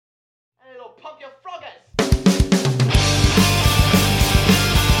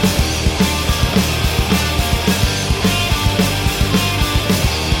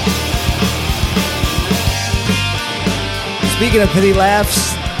Speaking of pity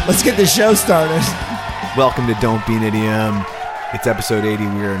laughs, let's get the show started. Welcome to Don't Be an Idiom. It's episode 80.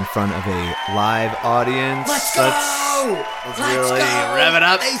 We're in front of a live audience. Let's go! Let's really rev it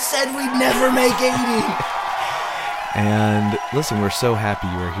up. They said we'd never make 80. And listen, we're so happy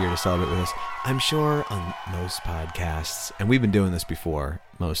you are here to celebrate with us. I'm sure on most podcasts, and we've been doing this before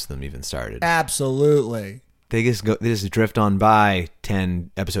most of them even started. Absolutely. They just drift on by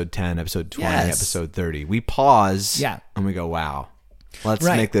episode 10, episode 20, Yes. episode 30. We pause, Yeah. and we go, wow, let's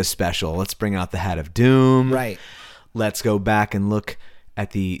Right. make this special. Let's bring out the Hat of Doom. Right. Let's go back and look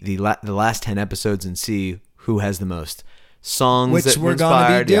at the last 10 episodes and see who has the most songs Which that we're going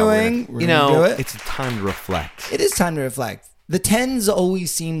gonna to be doing. We're gonna do it. It's time to reflect. It is time to reflect. The 10s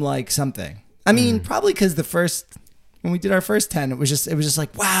always seem like something. I mean, probably because when we did our first 10, it was just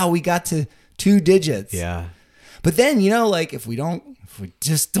like, wow, we got to 2 digits. Yeah. But then, if we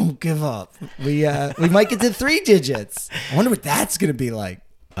just don't give up, we might get to 3 digits. I wonder what that's going to be like.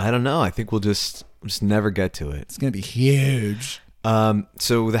 I don't know. I think we'll just never get to it. It's going to be huge.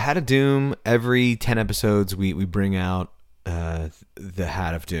 So the Hat of Doom, every 10 episodes, we bring out the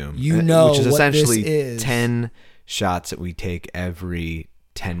Hat of Doom. Which is what essentially this is. 10 shots that we take every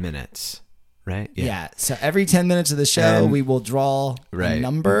 10 minutes. Right? Yeah. So every 10 minutes of the show, we will draw a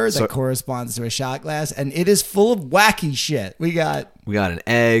number that corresponds to a shot glass, and it is full of wacky shit. We got an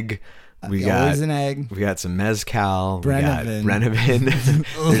egg. We got always an egg. We got some mezcal. Brennivin. We got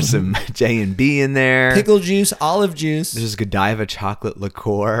Brennivin. There's some J&B in there. Pickle juice, olive juice. There's Godiva chocolate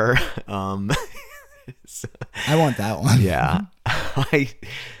liqueur. I want that one. Yeah.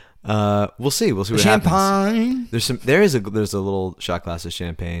 We'll see. We'll see what Champagne. happens. There's a little shot glass of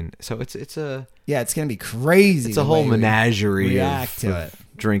champagne. So it's gonna be crazy. It's a whole menagerie of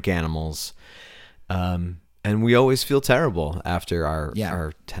drink animals. And we always feel terrible after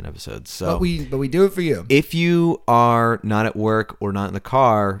our 10 episodes. So but we do it for you. If you are not at work or not in the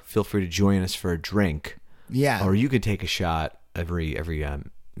car, feel free to join us for a drink. Yeah. Or you could take a shot every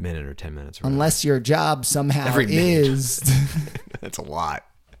minute or 10 minutes. Or unless your job somehow is. That's a lot.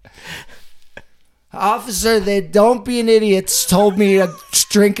 Officer, they don't be an idiot. Told me to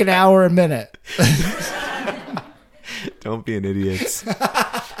drink an hour a minute. Don't be an idiot.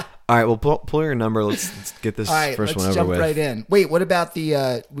 All right, well, pull your number. Let's get this first one over with. Let's jump right in. Wait, what about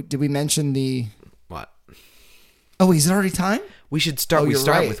the? Did we mention the? What? Oh, is it already time? We should start. We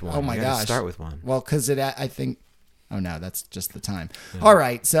start with one. Oh my gosh, start with one. Well, because I think. Oh no, that's just the time. Yeah. All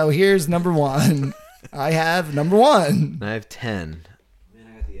right, so here's number 1. I have number 1. I have 10. Man,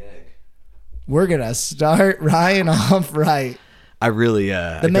 I got the egg. We're gonna start Ryan off right. I really.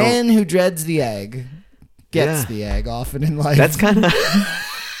 The man who dreads the egg gets the egg often in life. That's kind of.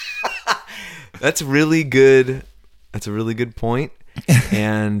 That's really good. That's a really good point.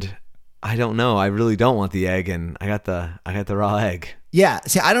 And I don't know. I really don't want the egg, and I got the raw egg. Yeah.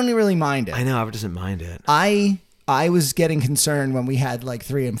 See, I don't really mind it. I know. I doesn't mind it. I was getting concerned when we had like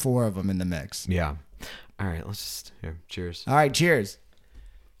 3 and 4 of them in the mix. Yeah. All right. Let's just cheers. All right. Cheers.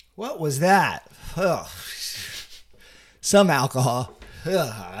 What was that? Ugh. Some alcohol.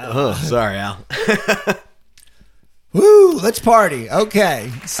 Oh, sorry, Al. Woo, let's party. Okay.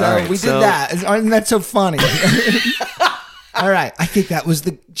 So we did that. Isn't that so funny? All right. I think that was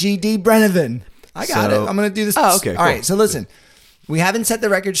the GD Brennivin. I got it. I'm going to do this. Oh, okay. All right. So listen, we haven't set the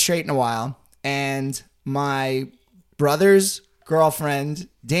record straight in a while. And my brother's girlfriend,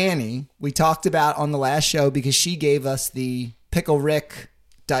 Danny, we talked about on the last show because she gave us the Pickle Rick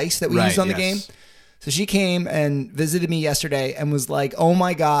dice that we used on the game. So she came and visited me yesterday and was like, "Oh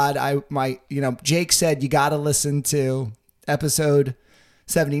my God, Jake said you got to listen to episode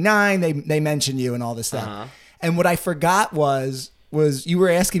 79. They mentioned you and all this stuff." Uh-huh. And what I forgot was you were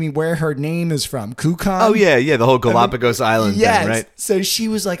asking me where her name is from. Kukan? Oh yeah, the whole Galapagos Island thing, right? So she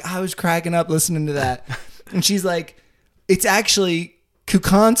was like, I was cracking up listening to that. And she's like, it's actually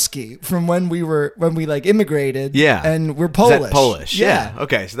Kukanski from when we like immigrated. Yeah. And we're Polish. Is that Polish? Yeah.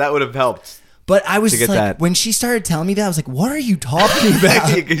 Okay, so that would have helped. But I was like, when she started telling me that, I was like, what are you talking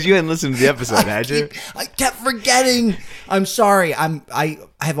about? Because you hadn't listened to the episode, had you? I kept forgetting. I'm sorry. I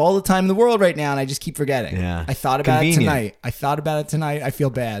have all the time in the world right now, and I just keep forgetting. Yeah. I thought about it tonight. I feel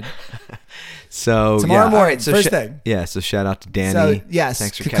bad. So tomorrow morning, right, first thing. Yeah, so shout out to Danny. So, yes,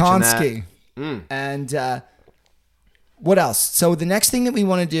 thanks for catching that. And what else? So the next thing that we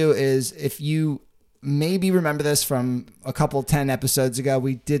want to do is, if you maybe remember this from a couple 10 episodes ago,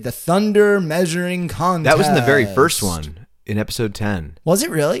 we did the thunder measuring contest. That was in the very first one in episode 10. Was it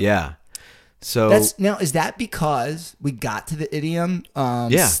really? Yeah. So now is that because we got to the idiom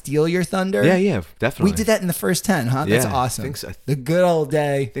steal your thunder? Yeah, definitely. We did that in the first 10, huh? That's awesome. I think so. The good old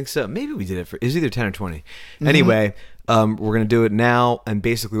day. I think so. Maybe we did it it was either 10 or 20. Mm-hmm. Anyway, We're going to do it now. And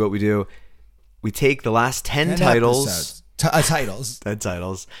basically what we do, we take the last 10 titles. 10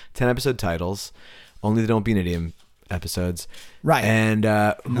 episode titles. Only the Don't Be an Idiom episodes. Right. And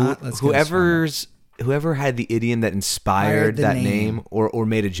whoever had the idiom that inspired that name or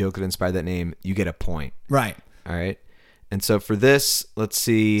made a joke that inspired that name, you get a point. Right. All right. And so for this, let's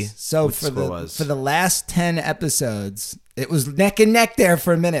see what the score was. For the last 10 episodes, it was neck and neck there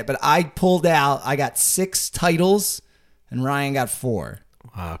for a minute, but I got 6 titles and Ryan got 4.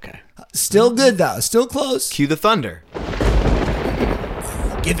 Okay. Still good though. Still close. Cue the thunder.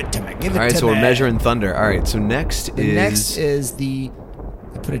 Give it to me. All right, so we're measuring thunder. All right, so next is the...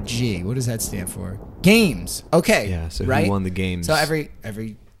 I put a G. What does that stand for? Games. Okay. Yeah, so right? who won the games? So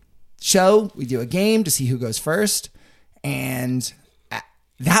every show, we do a game to see who goes first. And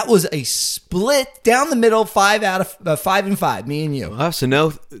that was a split down the middle, 5 out of 5 and 5, me and you. Oh, so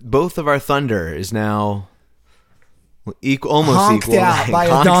no, both of our thunder is now... almost honked equal. Out by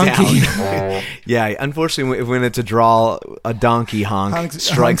a donkey. Yeah, unfortunately, when it's a draw, a donkey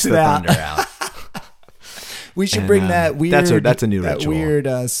strikes the thunder out. We should bring that weird. That's a new ritual. Weird.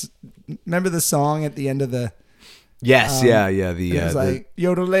 Remember the song at the end of the? Yes. Yeah. It was like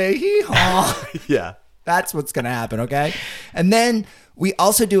yodelay hee haw. Yeah. That's what's gonna happen. Okay, and then we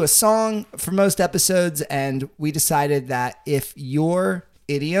also do a song for most episodes, and we decided that if your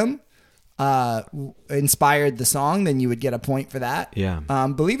idiom inspired the song, then you would get a point for that. Yeah.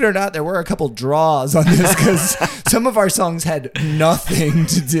 Believe it or not, there were a couple draws on this because some of our songs had nothing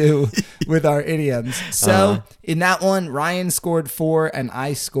to do with our idioms. So in that one, Ryan scored 4 and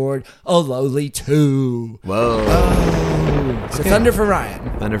I scored a lowly 2. Whoa. Oh. So thunder for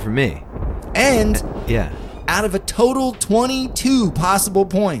Ryan. Thunder for me. And yeah, out of a total 22 possible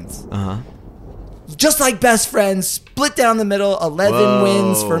points. Just like best friends, split down the middle, 11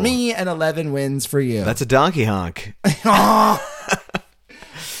 wins for me and 11 wins for you. That's a donkey honk. That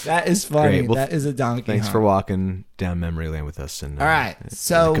is funny. Great. Well, that is a donkey Thanks honk. for walking down memory lane with us. All right.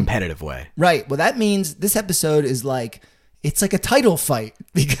 So, in a competitive way. Right. Well, that means this episode is it's like a title fight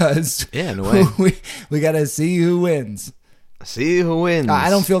because in a way. we got to see who wins. See who wins. I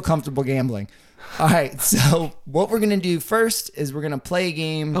don't feel comfortable gambling. All right, so what we're gonna do first is we're gonna play a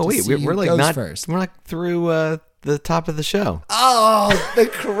game. Oh wait, we're like not first. We're not through the top of the show. Oh, the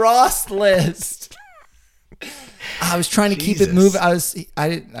cross list. I was trying to keep it moving.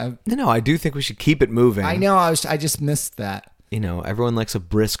 No, I do think we should keep it moving. I know. I just missed that. Everyone likes a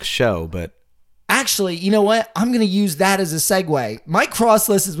brisk show, but actually, you know what? I'm gonna use that as a segue. My cross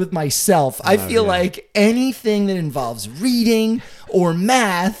list is with myself. I feel like anything that involves reading or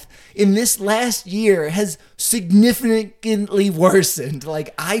math in this last year has significantly worsened.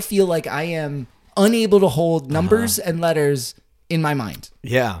 Like, I feel like I am unable to hold numbers and letters in my mind.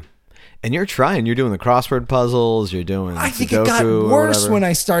 Yeah. And you're trying. You're doing the crossword puzzles. You're doing I think Sudoku it got worse when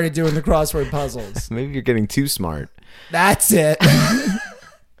I started doing the crossword puzzles. Maybe you're getting too smart. That's it.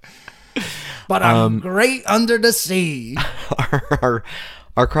 But I'm great under the sea.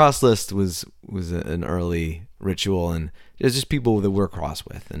 Our cross list was an early ritual, and there's just people that we're cross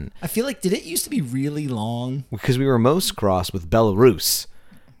with. And I feel like, did it used to be really long? Because we were most cross with Belarus.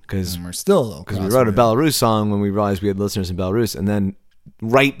 Because we're still because we wrote a Belarus song when we realized we had listeners in Belarus, and then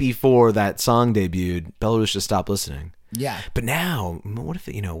right before that song debuted, Belarus just stopped listening. Yeah. But now, what if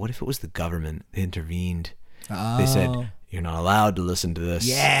it was the government that intervened? They said, you're not allowed to listen to this.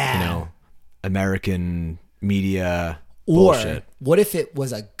 Yeah. American media bullshit. Or what if it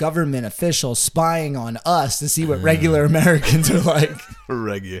was a government official spying on us to see what regular Americans are like?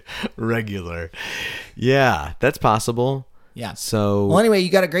 Regular. Yeah, that's possible. Yeah. So, well, anyway, you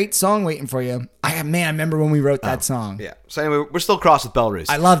got a great song waiting for you. I remember when we wrote that song. Yeah. So anyway, we're still cross with Belarus.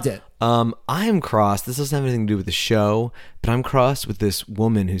 I loved it. I'm cross. This doesn't have anything to do with the show, but I'm cross with this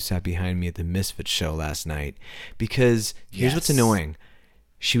woman who sat behind me at the Misfits show last night because here's what's annoying.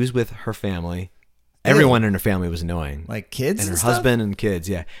 She was with her family. Everyone in her family was annoying. Like kids and her stuff? husband and kids,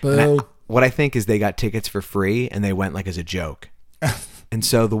 yeah. Boo. What I think is they got tickets for free and they went like as a joke. And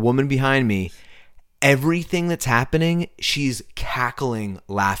so the woman behind me, everything that's happening, she's cackling,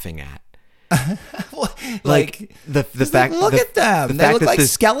 laughing at. like the fact. Look at them. They look like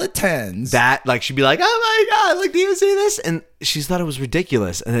skeletons. That she'd be like, "Oh my god! Like, do you see this?" And she thought it was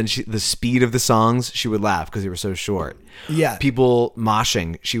ridiculous. And then the speed of the songs, she would laugh because they were so short. Yeah. People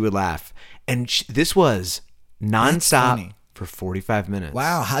moshing, she would laugh. And this was nonstop for 45 minutes.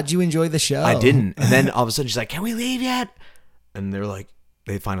 Wow, how'd you enjoy the show? I didn't. And then all of a sudden she's like, "Can we leave yet?" And they're like,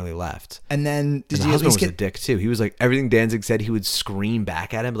 they finally left. And then did you at least get a dick too? He was like, everything Danzig said, he would scream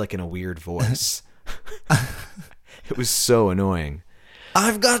back at him like in a weird voice. It was so annoying.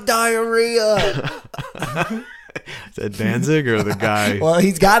 I've got diarrhea. Is that Danzig or the guy? Well,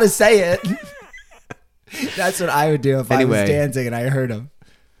 he's got to say it. That's what I would do if I was Anyway. dancing and I heard him.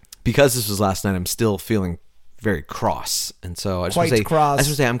 Because this was last night, I'm still feeling very cross. And so I just want Quite to say, cross. I just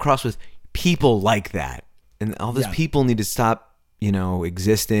want to say I'm cross with people like that. And all those Yeah. people need to stop,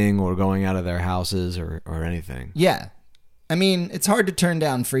 existing or going out of their houses or anything. Yeah. I mean, it's hard to turn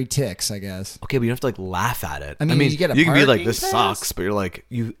down free ticks, I guess. Okay, but you don't have to laugh at it. I mean, you get a can be like, parking this pass? sucks, but you're like,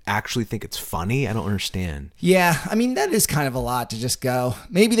 you actually think it's funny? I don't understand. Yeah, I mean, that is kind of a lot to just go.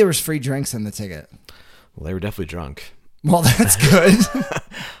 Maybe there was free drinks in the ticket. Well, they were definitely drunk. Well, that's good.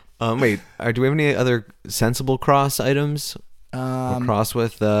 Wait, do we have any other sensible cross items? Or cross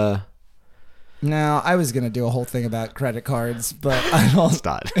with No, I was going to do a whole thing about credit cards, but I don't. It's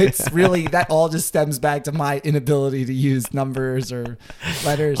not. It's really, that all just stems back to my inability to use numbers or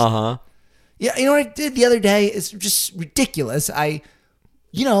letters. Uh-huh. Yeah, you know what I did the other day? It's just ridiculous. I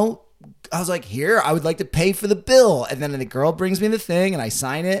was like, here, I would like to pay for the bill. And then the girl brings me the thing and I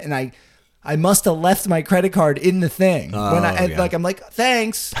sign it and I must have left my credit card in the thing. I'm like,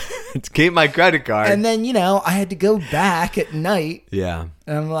 thanks. Keep my credit card. And then, I had to go back at night. Yeah.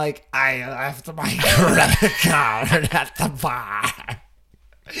 And I'm like, I left my credit card at the bar.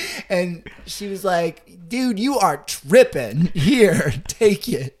 And she was like, dude, you are tripping. Here, take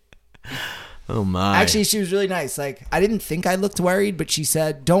it. Oh, my. Actually, she was really nice. Like, I didn't think I looked worried, but she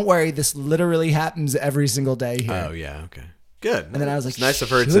said, don't worry, this literally happens every single day here. Oh, yeah, okay. Good. And then I was like, it's nice of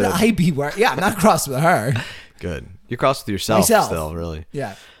her should to... I be worried? Yeah, I'm not cross with her. Good. You're cross with yourself Myself. still, really.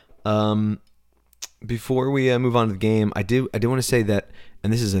 Yeah. Before we move on to the game, I do want to say that,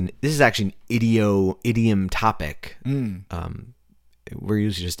 and this is actually an idiom topic. We're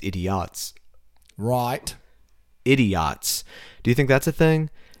usually just idiots. Right. Idiots. Do you think that's a thing?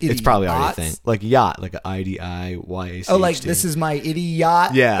 It's probably already a Idiots? thing. Like yacht, like a IDIYACHT. Oh, like this is my idiot.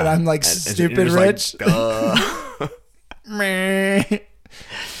 Yeah. And I'm like And stupid you're just rich. like, duh.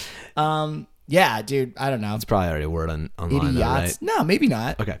 Yeah, dude. I don't know. It's probably already a word online, Idiots. though, right? No, maybe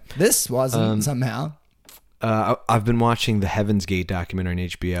not. Okay. This wasn't somehow. I've been watching the Heaven's Gate documentary on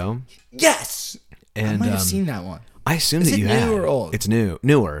HBO. Yes. And I might have seen that one. I assume Is that it you new have. or old? It's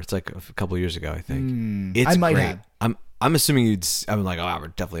newer. It's like a couple years ago, I think. It's I might great. have. I'm assuming I'm like, oh, I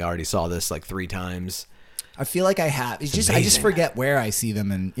definitely already saw this like 3 times. I feel like I have. It's just I just amazing. forget where I see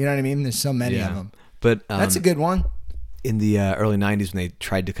them, and you know what I mean. There's so many of them. But That's a good one. in the early 90s, when they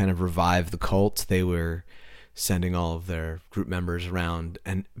tried to kind of revive the cult, they were sending all of their group members around,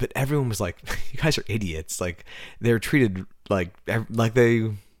 but everyone was like, you guys are idiots. Like, they were treated like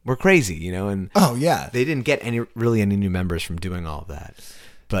they were crazy, and Oh yeah. they didn't get any new members from doing all of that.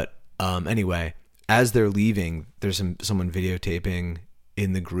 But anyway, as they're leaving, there's someone videotaping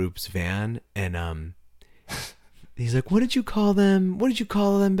in the group's van, and he's like, what did you call them? What did you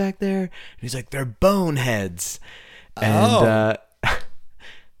call them back there? And he's like, they're boneheads. And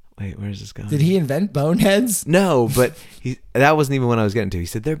wait, where's this going? Did he invent boneheads? No, but that wasn't even what I was getting to. He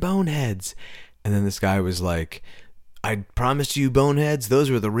said, they're boneheads. And then this guy was like, I promised you boneheads. Those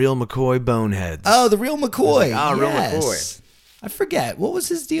were the real McCoy boneheads. Oh, the real McCoy. like, real Yes. McCoy. I forget. What was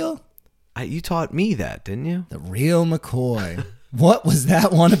his deal? You taught me that, didn't you? The real McCoy. What was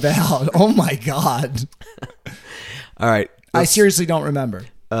that one about? Oh my God. All right. I seriously don't remember.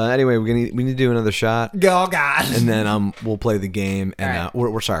 Anyway, we need to do another shot, Oh God. and then we'll play the game. And All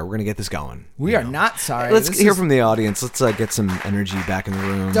right. we're sorry. We're gonna get this going. We are not sorry. Let's This hear is- from the audience. Let's get some energy back in the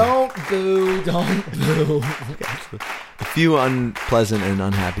room. Don't boo. Don't boo. A few unpleasant and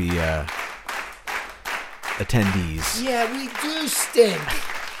unhappy attendees. Yeah, we do stink.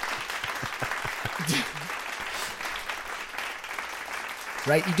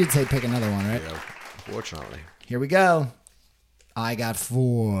 Right? You did say pick another one, right? Yeah, fortunately. Here we go. I got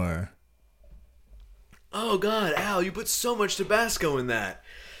 4. Oh God, Al! You put so much Tabasco in that.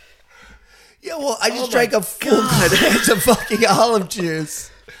 Yeah, well, I just my drank a full glass of fucking olive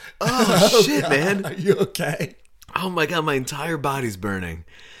juice. Oh shit, man! Are you okay? Oh my God, my entire body's burning.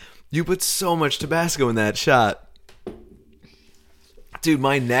 You put so much Tabasco in that shot. Dude,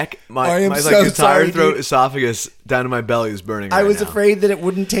 my neck, my so entire sorry, throat, dude. esophagus, down to my belly is burning. I right was now. afraid that it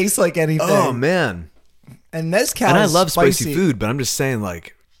wouldn't taste like anything. Oh man! And mezcal And I is love spicy spicy food, but I'm just saying,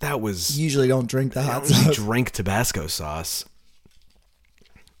 like, that was. You usually don't drink the I hot don't usually sauce. drink Tabasco sauce.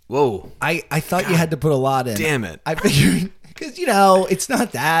 Whoa! I thought you had to put a lot in. Damn it! I figured because it's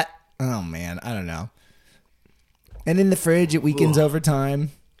not that. Oh man, I don't know. And in the fridge, it weakens over time.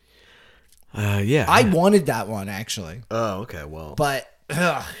 Yeah. I wanted that one actually, Oh, okay. Well. but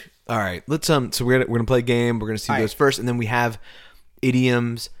ugh. All right. Let's So we're gonna play a game. We're gonna see All those right. first, and then we have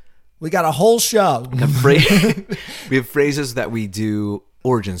idioms. we got a whole show. We have phrases that we do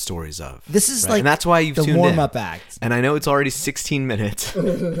origin stories of. This is right? like and that's why you've the tuned warm-up in. act. And I know it's already 16 minutes.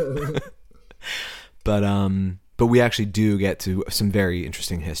 But we actually do get to some very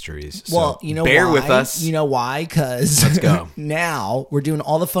interesting histories. So Well, you know bear why? with us. You know why? Because Let's go. now we're doing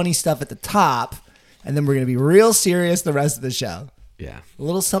all the funny stuff at the top, and then we're going to be real serious the rest of the show. Yeah. A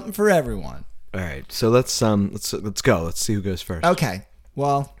little something for everyone. All right. So let's go. Let's see who goes first. Okay.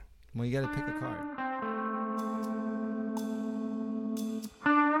 Well, you got to pick a card.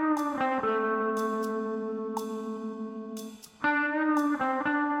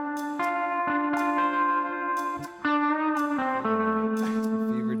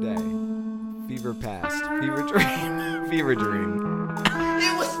 Fever day. Fever past. Fever dream. Fever dream.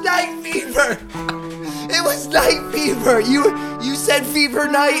 It was night fever. It was night fever. You said fever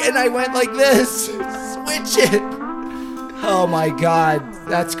night, and I went like this. Switch it. Oh my God,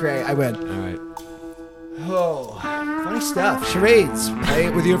 that's great. I win. All right. Oh, funny stuff. Charades. Play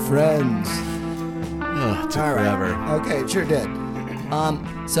it with your friends. Oh, it took All right. forever. Okay, it sure did.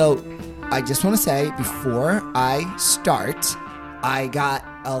 So I just want to say before I start, I got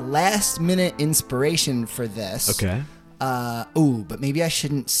a last minute inspiration for this. Okay. But maybe I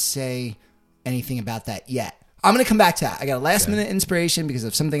shouldn't say anything about that yet. I'm going to come back to that. I got a last minute inspiration because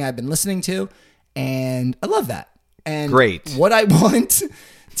of something I've been listening to, and I love that. And great. What I want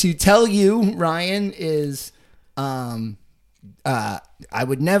to tell you, Ryan, is I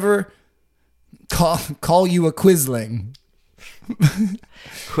would never call you a quisling.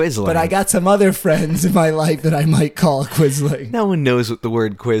 Quisling. But I got some other friends in my life that I might call a quisling. No one knows what the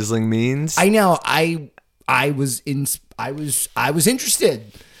word quisling means. I know. I was interested.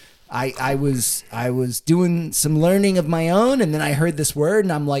 I was doing some learning of my own, and then I heard this word,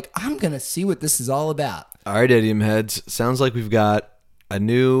 and I'm like, I'm gonna see what this is all about. All right, idiom heads. Sounds like we've got a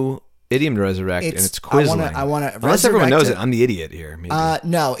new idiom to resurrect, and it's quisling. I want to. Unless everyone knows it, I'm the idiot here. Maybe.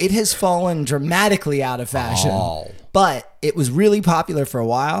 No, it has fallen dramatically out of fashion. But it was really popular for a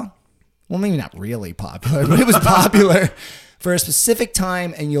while. Well, maybe not really popular, but it was popular for a specific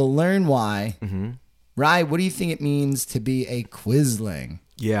time, and you'll learn why. Mm-hmm. Rye, what do you think it means to be a quisling?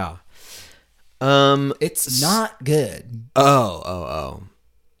 Yeah. It's not good. Oh.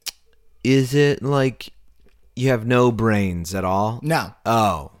 Is it like you have no brains at all? No.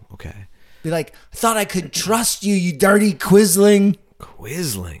 Oh, okay. Be like, I thought I could trust you, you dirty quisling.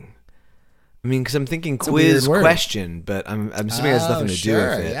 Quisling. I mean, because I'm thinking a weird quiz word. question, but I'm assuming it has nothing to do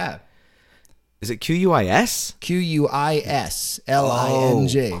with it. Yeah. Is it Quis? Quisling. Oh,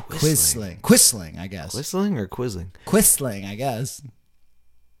 Quisling, I guess. Quisling or quisling? Quisling, I guess.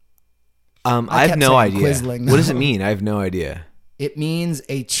 I have kept no saying idea. quisling, What does though. it mean? I have no idea. It means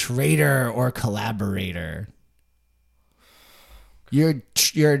a traitor or collaborator. You're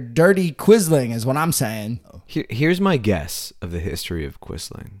dirty quisling is what I'm saying. Here's my guess of the history of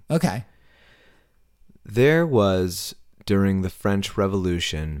quisling. Okay. There was, during the French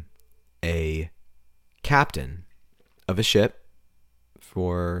Revolution, a captain of a ship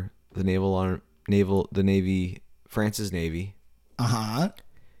for the France's Navy. Uh-huh.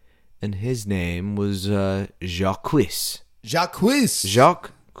 And his name was Jacques. Jacques.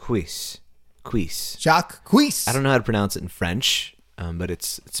 Jacques Cuisse. Cuisse. Jacques Cuisse. I don't know how to pronounce it in French, but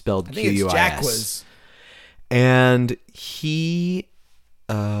it's spelled I think it's Quis. Jacques. And he,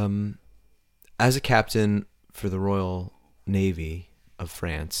 as a captain for the Royal Navy of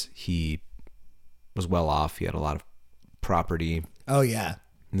France, he was well off. He had a lot of property. Oh, yeah.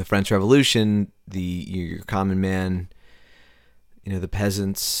 In the French Revolution, your common man, the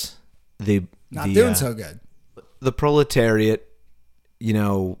peasants, Not doing so good. The proletariat,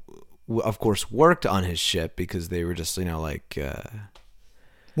 of course, worked on his ship because they were just, Well,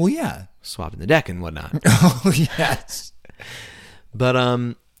 yeah. swapping the deck and whatnot. Oh, yes.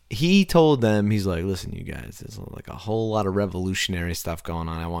 But he told them, he's like, listen, you guys, there's like a whole lot of revolutionary stuff going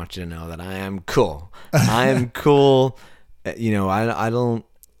on. I want you to know that I am cool. I am cool. I don't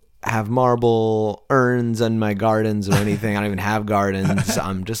have marble urns in my gardens or anything. I don't even have gardens.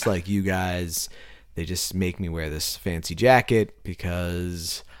 I'm just like you guys. They just make me wear this fancy jacket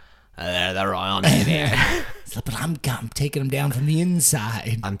because they're the Royal Navy. But I'm taking them down from the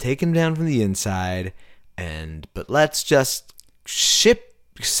inside. I'm taking them down from the inside, but let's just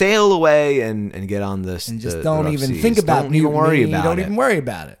sail away and get on this. And just the don't rough even seas. think about Don't even worry about Don't it. even worry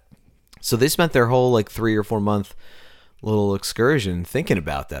about it. So they spent their whole 3 or 4 month little excursion thinking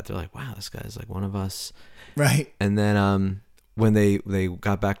about that. They're like, wow, this guy's like one of us. Right. And then when they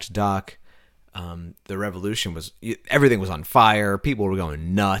got back to dock, the revolution everything was on fire. People were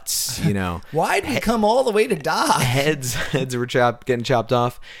going nuts, Why'd we come all the way to dock? Heads were getting chopped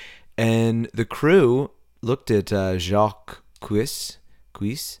off. And the crew looked at Jacques Cuisse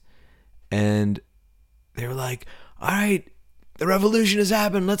quiz, and they were like, all right, the revolution has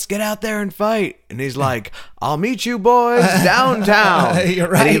happened. Let's get out there and fight. And he's like, I'll meet you boys downtown. You're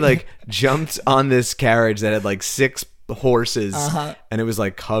right. And he like jumped on this carriage that had like 6 horses, and it was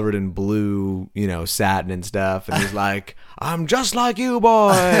like covered in blue, satin and stuff. And he's like, I'm just like you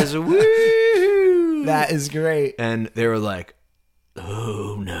boys. Woo! That is great. And they were like,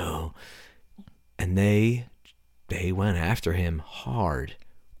 oh no. And they went after him hard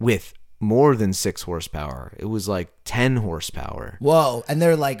with more than 6 horsepower. It was like 10 horsepower. Whoa. And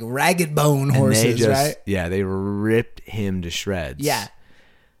they're like ragged bone horses, right? Yeah, they ripped him to shreds. Yeah.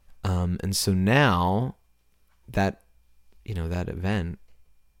 And so now that that event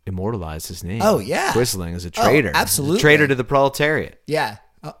immortalized his name. Oh, yeah. Quisling as a traitor. Absolutely. A traitor to the proletariat. Yeah.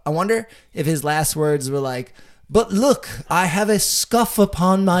 I wonder if his last words were like, but look, I have a scuff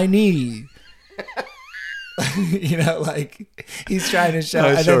upon my knee. Like he's trying to show.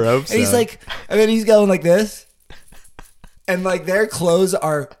 I sure hope so. And he's like, and then he's going like this. And like their clothes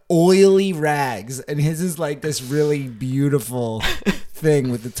are oily rags. And his is like this really beautiful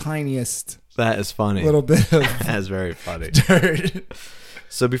thing with the tiniest. That is funny. Little bit of That's very funny. dirt.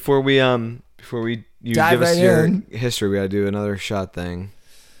 So before we Dive give us right your in. history, we gotta do another shot thing.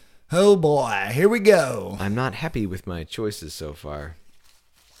 Oh boy, here we go. I'm not happy with my choices so far.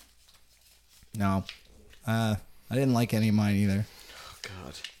 No. I didn't like any of mine either. Oh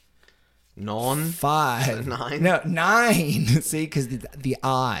God. 5. 9? No, 9. See, because the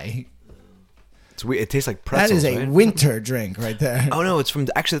I. It's weird. It tastes like pretzels. That is a right? winter drink right there. Oh no, it's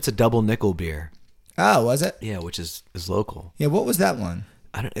that's a double nickel beer. Oh, was it? Yeah, which is local. Yeah, what was that one?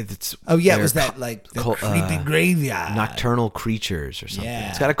 I don't. It's Oh yeah, it they're was that like the creepy graveyard. Nocturnal Creatures or something. Yeah.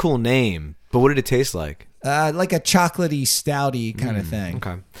 It's got a cool name, but what did it taste like? Like a chocolatey, stouty kind of thing.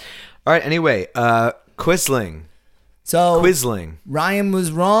 Okay. All right. Anyway, Quisling. So Quisling. Ryan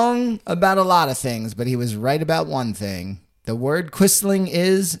was wrong about a lot of things, but he was right about one thing. The word Quisling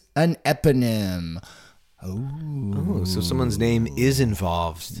is an eponym. Oh, so someone's name is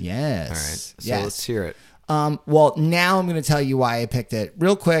involved. Yes. All right. So yes. let's hear it. Well, now I'm going to tell you why I picked it.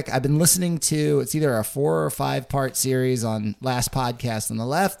 Real quick, I've been listening to, it's either a 4 or 5 part series on Last Podcast on the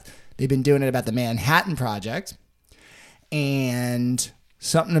Left. They've been doing it about the Manhattan Project. And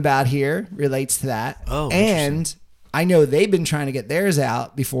something about here relates to that. Oh, and I know they've been trying to get theirs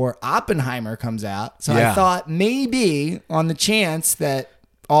out before Oppenheimer comes out. So Yeah. I thought maybe on the chance that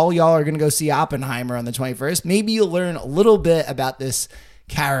all y'all are going to go see Oppenheimer on the 21st, maybe you'll learn a little bit about this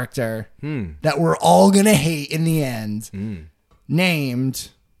character that we're all going to hate in the end. Named,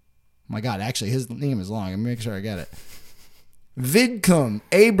 oh my God, actually his name is long. Let me make sure I get it. Vidcum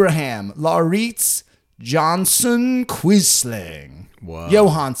Abraham Lauritz Johnson Quisling. Whoa.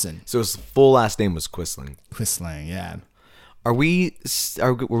 Johansson. So his full last name was Quisling. Quisling, yeah. Were we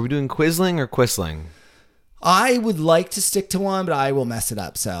doing Quisling or Quisling? I would like to stick to one, but I will mess it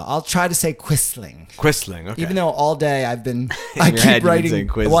up. So I'll try to say Quisling. Quisling, okay. Even though all day I've been, In your head, you've been saying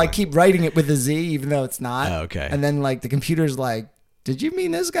Quisling. well, I keep writing it with a Z, even though it's not. Oh, okay. And then like the computer's like, did you mean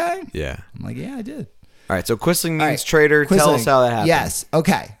this guy? Yeah. I'm like, yeah, I did. All right, so Quisling means All right, traitor. Quisling. Tell us how that happened. Yes.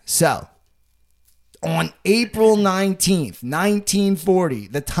 Okay. So on April 19th, 1940,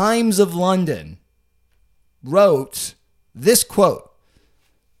 the Times of London wrote this quote.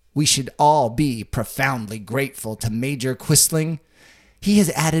 We should all be profoundly grateful to Major Quisling. He has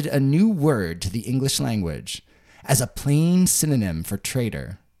added a new word to the English language as a plain synonym for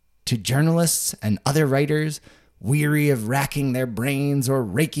traitor. To journalists and other writers, weary of racking their brains or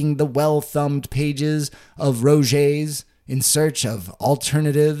raking the well-thumbed pages of Roget's in search of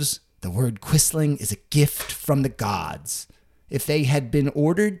alternatives, the word Quisling is a gift from the gods. If they had been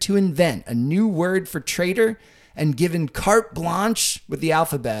ordered to invent a new word for traitor and given carte blanche with the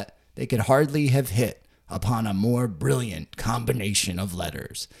alphabet, they could hardly have hit upon a more brilliant combination of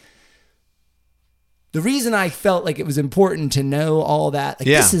letters. The reason I felt like it was important to know all that,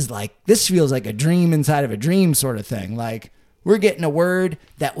 this feels like a dream inside of a dream sort of thing. Like, we're getting a word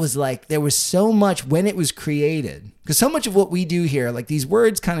that was like, there was so much when it was created. Because so much of what we do here, like these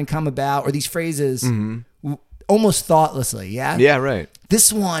words kind of come about, or these phrases, almost thoughtlessly, yeah? Yeah, right.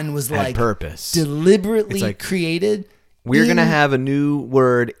 This one was Had like purpose. deliberately It's like, created. We're going to have a new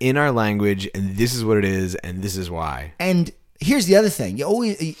word in our language, and this is what it is, and this is why. And here's the other thing.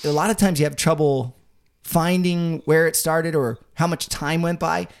 A lot of times you have trouble finding where it started or how much time went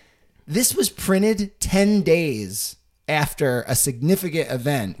by. This was printed 10 days after a significant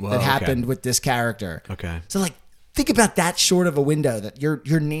event that happened with this character. Okay. So like, think about that short of a window that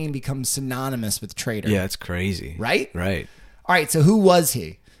your name becomes synonymous with traitor. Yeah, it's crazy. Right? Right. All right, so who was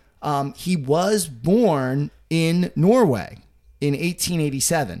he? He was born in Norway. in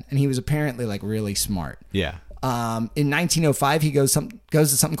 1887, and he was apparently like really smart. Yeah. In 1905, he goes to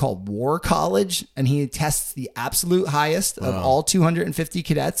something called War College, and he tests the absolute highest of all 250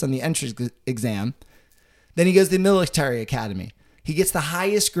 cadets on the entrance exam. Then he goes to the military academy. He gets the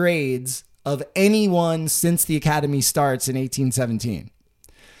highest grades of anyone since the academy starts in 1817.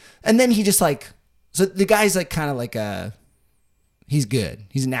 And then he just like, so the guy's like kind of like he's good.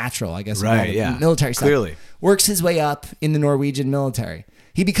 He's natural, I guess. Right, yeah. Military stuff. Clearly. Works his way up in the Norwegian military.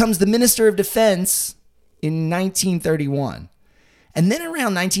 He becomes the Minister of Defense in 1931. And then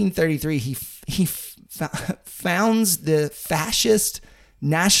around 1933, he founds the fascist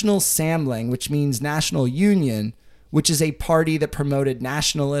National Samling, which means National Union, which is a party that promoted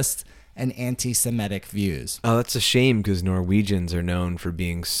nationalist and anti-Semitic views. Oh, that's a shame because Norwegians are known for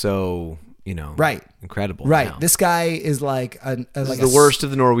being so, right, incredible. Right. Now. This guy is like the worst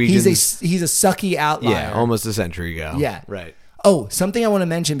of the Norwegians. He's a sucky outlier. Yeah, almost a century ago. Yeah. Right. Oh, something I want to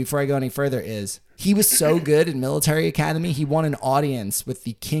mention before I go any further is he was so good in military academy, he won an audience with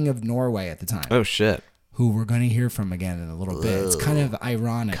the King of Norway at the time. Oh, shit. Who we're going to hear from again in a little bit. It's kind of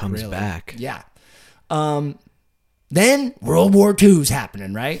ironic, Comes really. back. Yeah. Then World War II's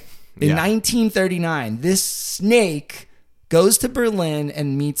happening, right? In 1939, this snake goes to Berlin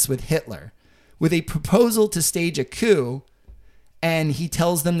and meets with Hitler with a proposal to stage a coup, and he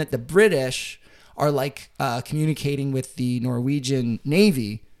tells them that the British are like communicating with the Norwegian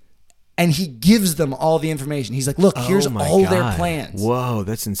Navy, and he gives them all the information. He's like, look, here's all their plans. Whoa,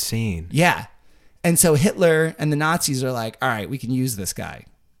 that's insane. Yeah. And so Hitler and the Nazis are like, all right, we can use this guy.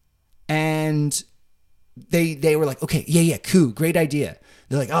 And they were like, okay, yeah, coup, great idea.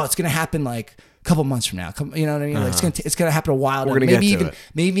 They're like, oh, it's going to happen like a couple months from now. You know what I mean? Like it's going to happen a while.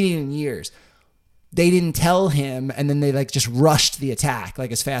 Maybe even years. They didn't tell him, and then they like just rushed the attack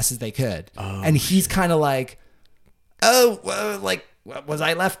like as fast as they could. Oh, and he's kind of like, oh, well, like, was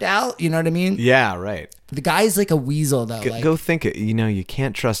I left out? You know what I mean? Yeah, right. The guy's like a weasel, though. Go think it. You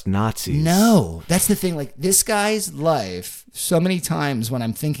can't trust Nazis. No, that's the thing. Like this guy's life, so many times when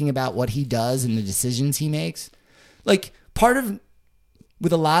I'm thinking about what he does and the decisions he makes, like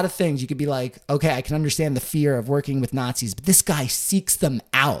with a lot of things, you could be like, okay, I can understand the fear of working with Nazis, but this guy seeks them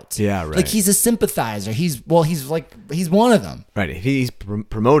out. Yeah, right. Like he's a sympathizer. He's one of them. Right. He's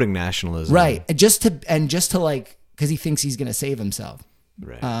promoting nationalism. Right. And just to like, because he thinks he's going to save himself.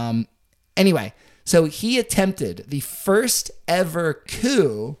 Right. Anyway, so he attempted the first ever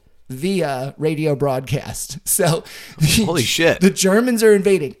coup via radio broadcast. So holy shit. The Germans are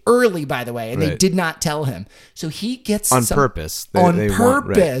invading early, by the way, and they did not tell him. So he gets on purpose.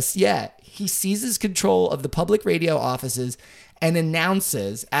 Yeah. He seizes control of the public radio offices and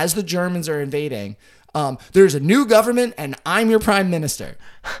announces, as the Germans are invading, there's a new government and I'm your prime minister.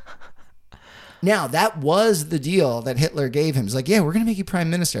 Now, that was the deal that Hitler gave him. He's like, yeah, we're going to make you prime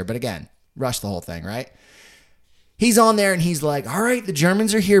minister. But again, rush the whole thing, right? He's on there and he's like, all right, the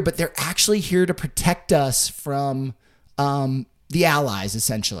Germans are here, but they're actually here to protect us from the Allies,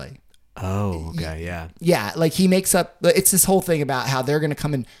 essentially. Oh, okay, yeah. Yeah, like he makes up, it's this whole thing about how they're going to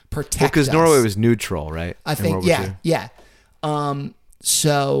come and protect us. Because Norway was neutral, right? I think, yeah.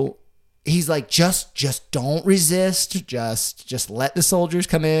 So he's like, just don't resist. Just let the soldiers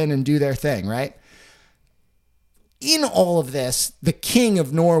come in and do their thing, right? In all of this, the king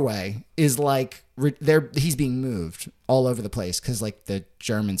of Norway is like, he's being moved all over the place because like the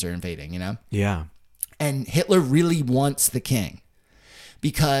Germans are invading, Yeah. And Hitler really wants the king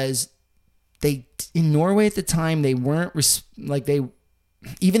because in Norway at the time, they weren't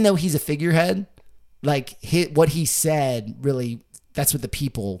even though he's a figurehead, like what he said really, that's what the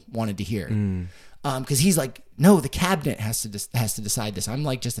people wanted to hear. Because he's like, no, the cabinet has to decide this. I'm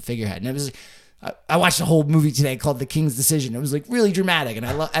like just a figurehead. And it was, I watched a whole movie today called The King's Decision. It was like really dramatic, and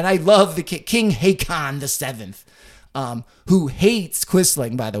I love the King Haakon VII, who hates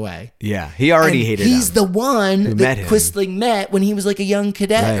Quisling, by the way. Yeah, he already hated him. He's the one that Quisling met when he was like a young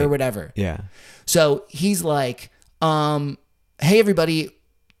cadet or whatever. Yeah. So he's like, hey everybody,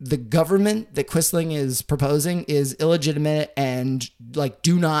 the government that Quisling is proposing is illegitimate and like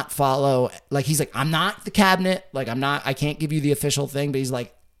do not follow. Like he's like, I'm not the cabinet. Like I can't give you the official thing, but he's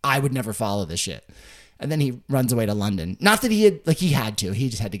like, I would never follow this shit. And then he runs away to London. Not that he had to. He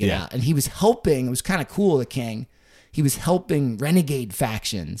just had to get out. And he was helping. It was kind of cool, the king. He was helping renegade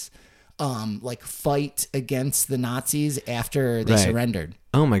factions like fight against the Nazis after they surrendered.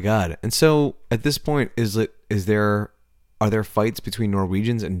 Oh my God. And so at this point, are there fights between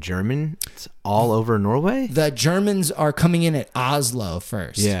Norwegians and Germans all over Norway? The Germans are coming in at Oslo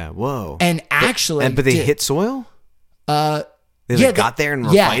first. Yeah, whoa. And actually... But they hit soil? They got there and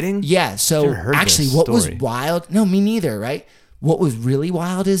were fighting? Yeah, so actually what was wild... No, me neither, right? what was really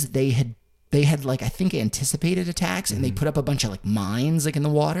wild is they had like, I think, anticipated attacks, and they put up a bunch of like mines like in the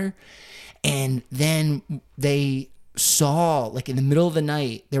water. And then they saw, like, in the middle of the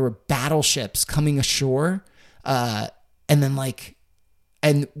night, there were battleships coming ashore. And then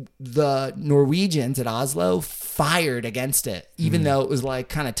and the Norwegians at Oslo fired against it, even though it was like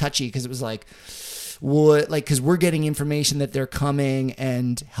kind of touchy, because it was like, what, like, because we're getting information that they're coming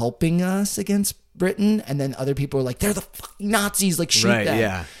and helping us against Britain, and then other people are like, they're the fucking Nazis, like, shoot them.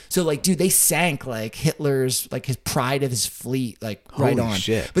 Yeah. So like, dude, they sank like Hitler's, like, his pride of his fleet, like, right on.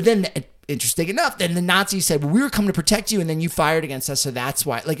 Shit. But then, interesting enough, then the Nazis said, well, we were coming to protect you, and then you fired against us, so that's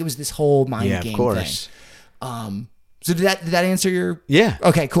why. Like, it was this whole mind game thing. So did that answer your? Yeah.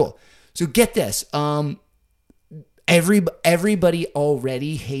 Okay, cool. So get this. Everybody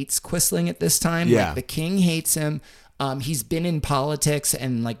already hates Quisling at this time. Yeah. Like, the king hates him. He's been in politics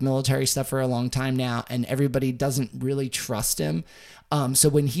and like military stuff for a long time now, and everybody doesn't really trust him. So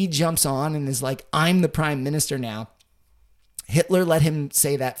when he jumps on and is like, I'm the prime minister now, Hitler let him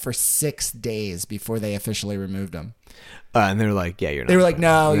say that for 6 days before they officially removed him. And they were like, yeah, you're not. They were like,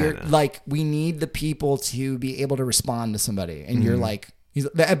 no, you're like, we need the people to be able to respond to somebody. And you're like,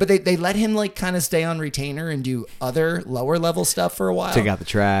 but they let him like kind of stay on retainer and do other lower level stuff for a while. Take out the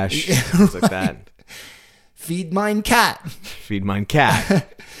trash, things like that. Feed mine cat. Feed mine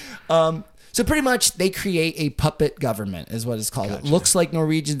cat. So pretty much they create a puppet government is what it's called. Gotcha. It looks like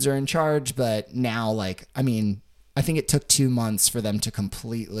Norwegians are in charge, but now, like, I mean, I think it took 2 months for them to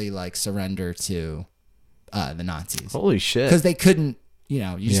completely like surrender to the Nazis. Holy shit. Because they couldn't, you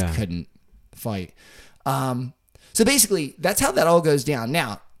just couldn't fight. So basically, that's how that all goes down.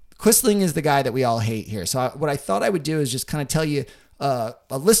 Now, Quisling is the guy that we all hate here. So what I thought I would do is just kind of tell you a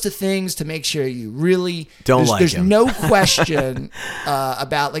list of things to make sure you really don't like there's him. No question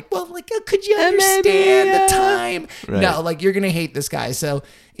about like, well, like, could you understand the time? Right. No, like, you're gonna hate this guy. So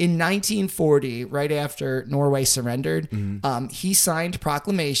in 1940, right after Norway surrendered, he signed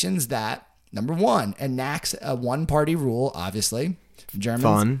proclamations that, number one, enacts a one-party rule. Obviously,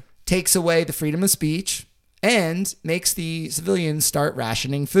 Germans takes away the freedom of speech and makes the civilians start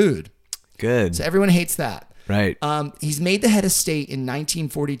rationing food. Good. So everyone hates that. Right. He's made the head of state in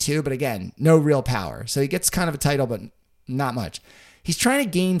 1942, but again, no real power. So he gets kind of a title, but not much. He's trying to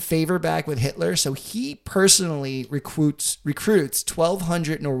gain favor back with Hitler, so he personally recruits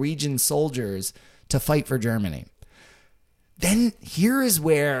 1,200 Norwegian soldiers to fight for Germany. Then here is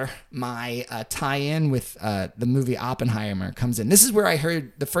where my tie-in with the movie Oppenheimer comes in. This is where I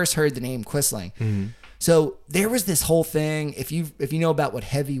heard the name Quisling. Mm-hmm. So there was this whole thing. If you know about what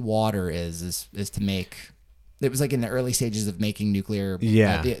heavy water is to make. It was like in the early stages of making nuclear,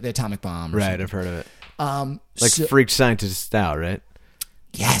 the atomic bomb. Right, something. I've heard of it. Freaked scientists out, right?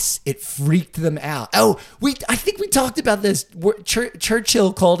 Yes, it freaked them out. Oh, I think we talked about this.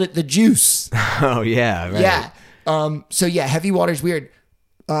 Churchill called it the juice. Oh yeah, right. Yeah. Heavy water's weird.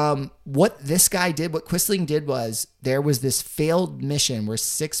 What this guy did, what Quisling did, was there was this failed mission where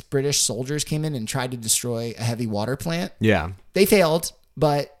 6 British soldiers came in and tried to destroy a heavy water plant. Yeah, they failed,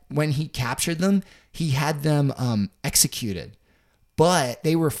 but when he captured them, he had them executed, but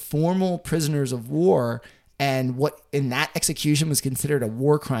they were formal prisoners of war, and what in that execution was considered a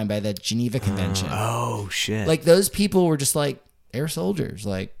war crime by the Geneva Convention. Oh shit! Like, those people were just like, they're soldiers,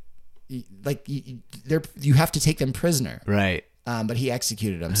 you have to take them prisoner, right? But he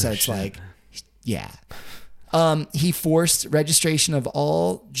executed them, so it's shit. Like, yeah. He forced registration of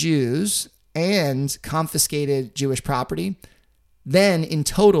all Jews and confiscated Jewish property. Then, in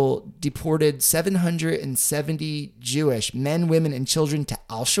total, deported 770 Jewish men, women, and children to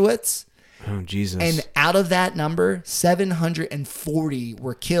Auschwitz. Oh, Jesus. And out of that number, 740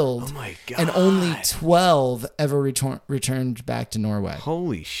 were killed. Oh, my God. And only 12 ever returned back to Norway.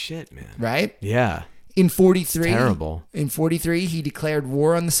 Holy shit, man. Right? Yeah. In 43, it's terrible. In 43, he declared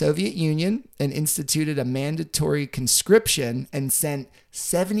war on the Soviet Union and instituted a mandatory conscription and sent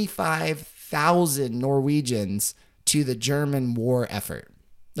 75,000 Norwegians to the German war effort.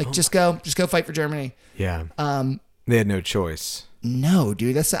 Like, just go fight for Germany. Yeah. They had no choice. No,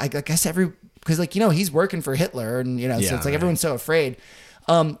 dude. That's, I guess, because, like, he's working for Hitler, and so it's like everyone's so afraid.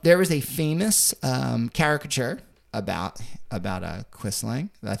 There was a famous caricature about a Quisling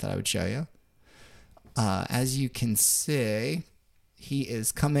that I thought I would show you. As you can see, he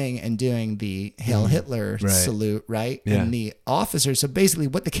is coming and doing the Hail Hitler salute, right? Yeah. And the officer. So basically,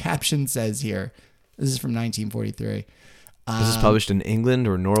 what the caption says here. This is from 1943. Was this published in England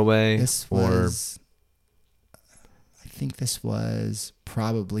or Norway? I think this was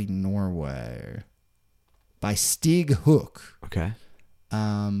probably Norway by Stig Hook. Okay.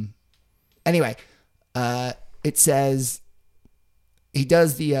 Anyway, it says, he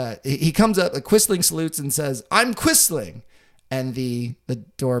does he comes up, like Quisling salutes and says, "I'm Quisling," and the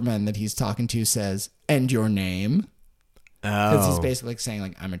doorman that he's talking to says, "And your name?" Because he's basically saying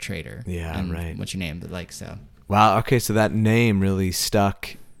like, "I'm a traitor." Yeah, and right. What's your name? But like so. Wow. Okay, so that name really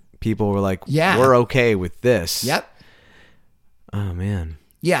stuck. People were like, Yeah. we're okay with this. Yep. Oh man.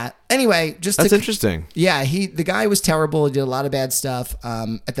 Yeah. Anyway, That's interesting. Yeah, the guy was terrible. He did a lot of bad stuff.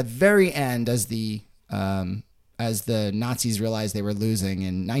 At the very end, as the Nazis realized they were losing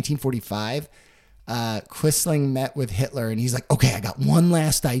in 1945, Quisling met with Hitler, and he's like, "Okay, I got one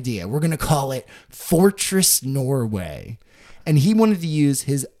last idea. We're gonna call it Fortress Norway." And he wanted to use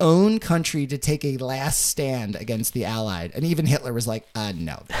his own country to take a last stand against the Allied. And even Hitler was like,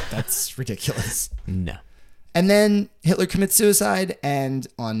 "No, that's ridiculous." No. And then Hitler commits suicide, and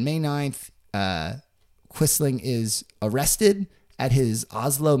on May 9th, Quisling is arrested at his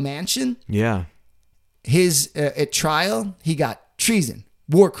Oslo mansion. Yeah. At trial, he got treason,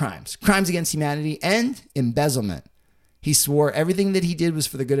 war crimes, crimes against humanity, and embezzlement. He swore everything that he did was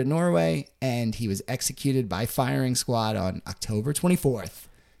for the good of Norway, and he was executed by firing squad on October 24th,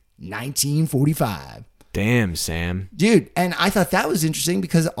 1945. Damn, Sam. Dude, and I thought that was interesting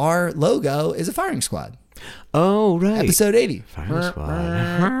because our logo is a firing squad. Oh, right. Episode 80. Firing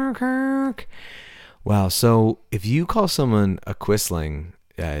squad. Wow. So if you call someone a Quisling,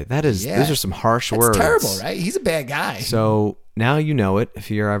 those are some harsh words. That's terrible, right? He's a bad guy. So now you know it. If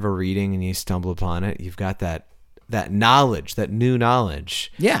you're ever reading and you stumble upon it, you've got that knowledge, that new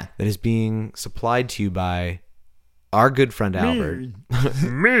knowledge. Yeah. That is being supplied to you by our good friend Albert.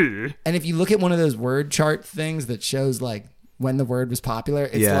 Me. And if you look at one of those word chart things that shows like when the word was popular,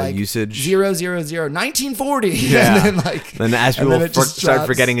 it's like usage 000 1940. Yeah. And then as people started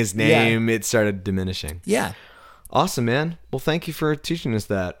forgetting his Yeah. name, it started diminishing. Yeah. Awesome, man. Well, thank you for teaching us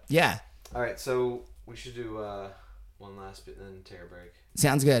that. Yeah. All right, so we should do one last bit and then take a break.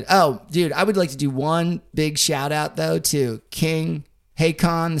 Sounds good. Oh, dude, I would like to do one big shout out though to King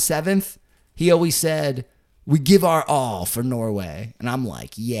Haakon VII. He always said, "We give our all for Norway." And I'm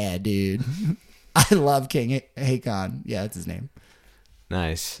like, yeah, dude. I love King Haakon. Yeah, that's his name.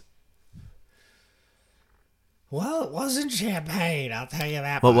 Nice. Well, it wasn't champagne, I'll tell you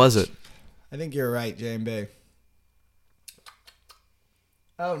that What was it? I think you're right, JB.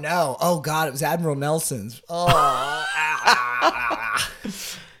 Oh, no. Oh, God, it was Admiral Nelson's. Oh.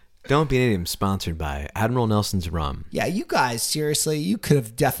 Don't Be an Idiom, sponsored by Admiral Nelson's Rum. Yeah, you guys, seriously, you could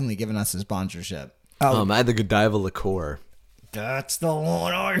have definitely given us a sponsorship. Oh, I had the Godiva liqueur. That's the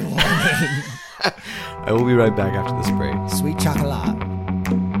one I wanted. I will be right back after this break. Sweet chocolate.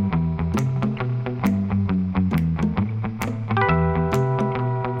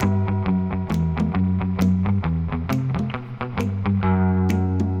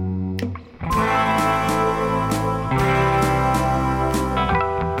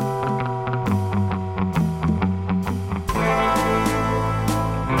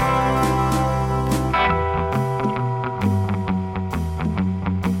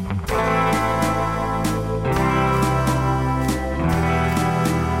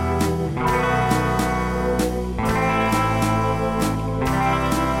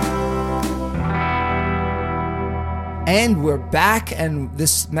 And we're back, and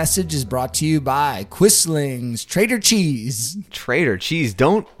this message is brought to you by Quislings Trader Cheese. Trader Cheese,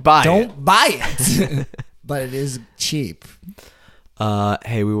 don't buy it. Don't buy it, but it is cheap.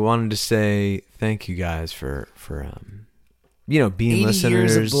 Hey, we wanted to say thank you guys for being 80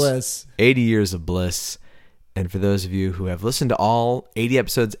 listeners. years of bliss. 80 years of bliss. And for those of you who have listened to all 80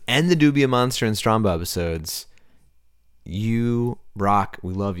 episodes and the Dubia Monster and Strombo episodes, you rock.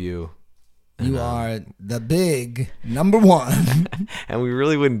 We love you. You are the big number one. And we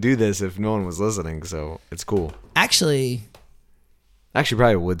really wouldn't do this if no one was listening, so it's cool. Actually,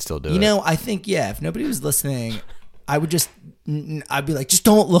 probably would still do it. I think, if nobody was listening, I'd be like, just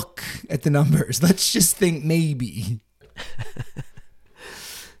don't look at the numbers. Let's just think maybe.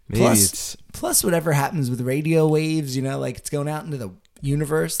 Plus whatever happens with radio waves, like it's going out into the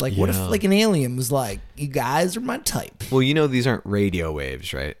universe. Like, what if like an alien was like, you guys are my type? Well, these aren't radio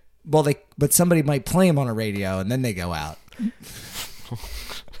waves, right? Well, but somebody might play them on a radio and then they go out.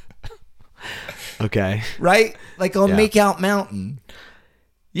 Okay. Right? Like on Makeout Mountain.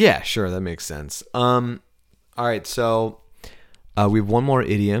 Yeah, sure. That makes sense. All right. So we have one more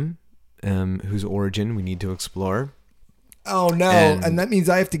idiom whose origin we need to explore. Oh, no. And that means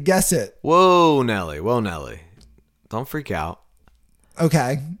I have to guess it. Whoa, Nelly. Don't freak out.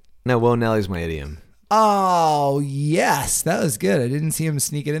 Okay. No, whoa, Nelly's my idiom. Oh, yes. That was good. I didn't see him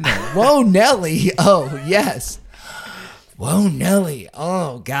sneak it in there. Whoa, Nelly. Oh, yes. Whoa, Nelly.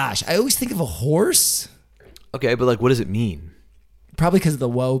 Oh, gosh. I always think of a horse. Okay, but what does it mean? probably because of the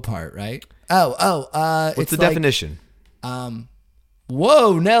whoa part, right? What's the definition?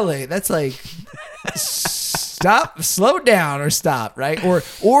 Whoa, Nelly. That's like stop, slow down, or stop, right? Or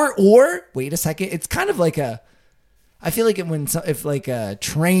wait a second. It's kind of like I feel like if like a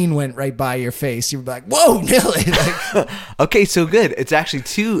train went right by your face, you'd be like, "Whoa, Nelly!" Like, okay, so good. It's actually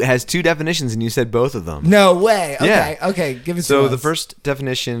has two definitions, and you said both of them. No way. Yeah. Okay. Give it. So the first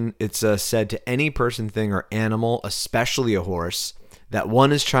definition, it's said to any person, thing, or animal, especially a horse, that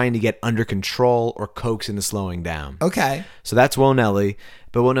one is trying to get under control or coax into slowing down. Okay. So that's whoa Nelly,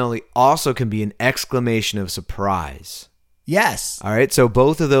 but whoa Nelly also can be an exclamation of surprise. Yes. All right, so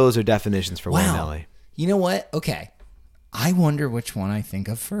both of those are definitions for whoa Nelly. You know what? Okay. I wonder which one I think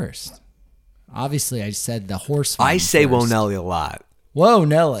of first. Obviously, I said the horse one I say first. whoa Nelly a lot. Whoa,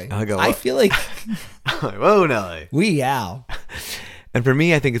 Nelly. I feel like whoa Nelly. Wee-ow. And for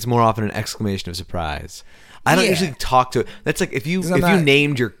me, I think it's more often an exclamation of surprise. I don't usually talk to it. That's like if you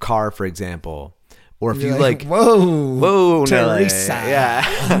named your car, for example, or if you like whoa Teresa. Nelly.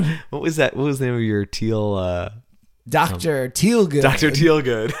 Yeah. What was that? What was the name of your teal? Dr. Tealgood. Dr.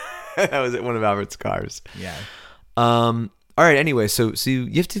 Tealgood. That was one of Albert's cars. Yeah. All right. Anyway, so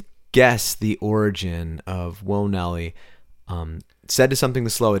you have to guess the origin of whoa Nelly. Said to something to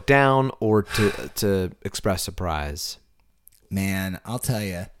slow it down or to express surprise. Man, I'll tell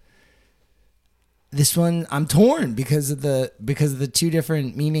you. This one I'm torn because of the two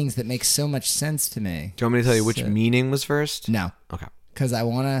different meanings that make so much sense to me. Do you want me to tell you which meaning was first? No. Okay. Because I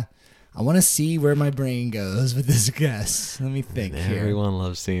wanna see where my brain goes with this guess. Let me think here. Everyone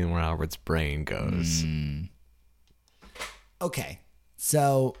loves seeing where Albert's brain goes. Okay,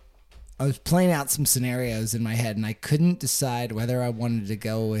 so I was playing out some scenarios in my head, and I couldn't decide whether I wanted to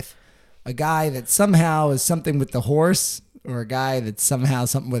go with a guy that somehow is something with the horse or a guy that's somehow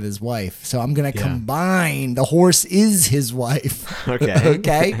something with his wife. So I'm going to combine the horse is his wife. Okay.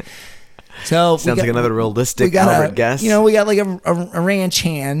 Okay. So sounds like another realistic Albert guess. We got like a ranch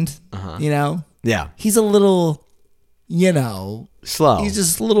hand, Yeah. He's a little, slow. He's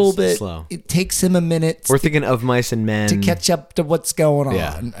just a little bit slow. It takes him a minute. We're thinking of mice and men to catch up to what's going on.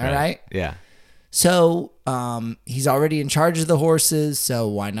 Yeah, All right. Yeah. So he's already in charge of the horses. So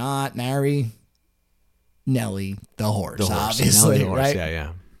why not marry Nelly, the horse? Obviously, Nelly the horse. right?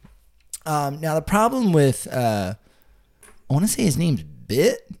 Yeah. Now the problem with I want to say his name's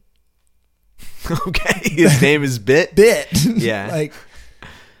Bit. Okay. His name is Bit. Bit. Yeah. Like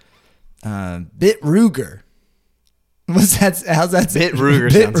Bit Ruger. How's that? Bit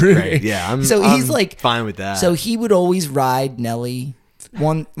Ruger sounds great. Yeah, I'm like fine with that. So he would always ride Nelly.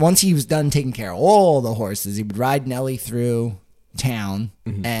 Once he was done taking care of all the horses, he would ride Nelly through town,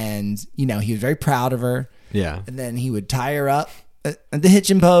 and he was very proud of her. Yeah. And then he would tie her up at the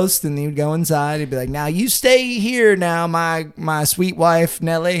hitching post, and he would go inside. He'd be like, "Now you stay here, now my sweet wife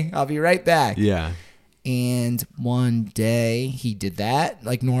Nelly. I'll be right back." Yeah. And one day he did that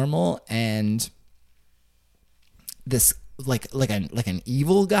like normal, and this like an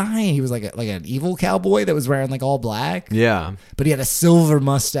evil guy. He was like an evil cowboy that was wearing like all black. Yeah. But he had a silver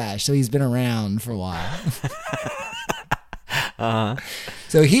mustache, so he's been around for a while.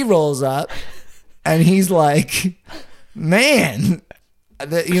 So he rolls up, and he's like, "Man,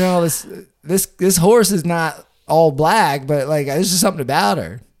 this horse is not all black, but like there's just something about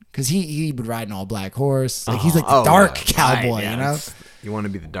her." Because he would ride an all black horse. Like he's like the dark cowboy, right, You want to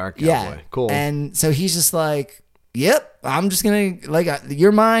be the dark cowboy. Yeah. Cool. And so he's just like, "Yep, I'm just gonna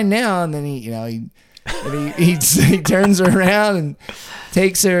you're mine now." And then he turns her around and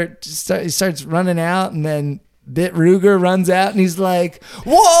takes her. He starts running out, and then Bit Ruger runs out, and he's like,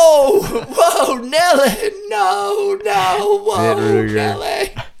 "Whoa, Nelly, no, whoa, Bit Ruger.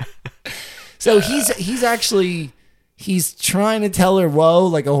 Nelly." So he's actually. He's trying to tell her whoa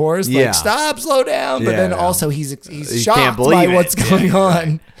like a horse, like stop, slow down. But then also he's shocked by what's going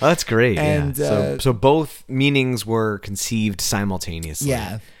on. Oh, that's great. And so both meanings were conceived simultaneously.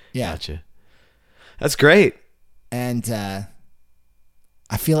 Yeah. Gotcha. That's great. And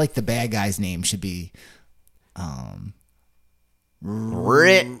I feel like the bad guy's name should be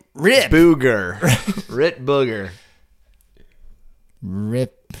Rit Booger. Rit Booger.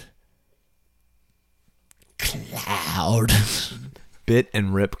 Rip Cloud. Bit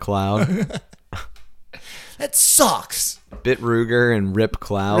and Rip Cloud. That sucks. Bit Ruger and Rip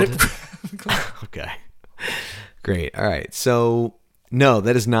Cloud. Okay. Great. All right. So, no,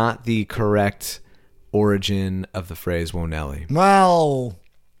 that is not the correct origin of the phrase whoa Nelly. Well,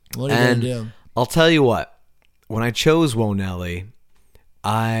 what are you going to do? I'll tell you what. When I chose whoa Nelly,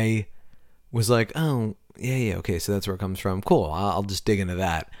 I was like, oh, yeah, okay, so that's where it comes from. Cool, I'll just dig into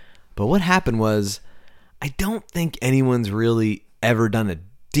that. But what happened was, I don't think anyone's really ever done a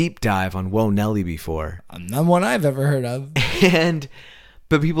deep dive on Whoa Nelly before. Not one I've ever heard of.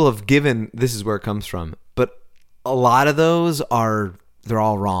 But people have given, this is where it comes from. But a lot of those they're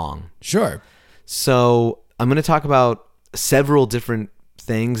all wrong. Sure. So I'm going to talk about several different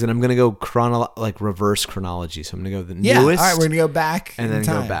things, and I'm going to go reverse chronology. So I'm going to go the newest. All right, we're going to go back and then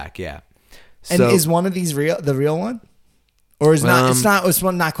go back. Yeah. And is one of these the real one? Or is not? It's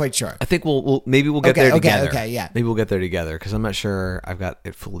not quite sure. I think maybe we'll get there together. Okay, yeah. Maybe we'll get there together because I'm not sure I've got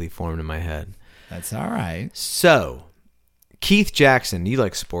it fully formed in my head. That's all right. So, Keith Jackson, you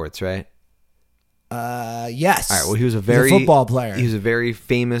like sports, right? Yes. All right. Well, he's a football player. He was a very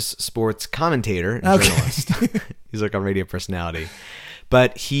famous sports commentator and journalist. He's like a radio personality.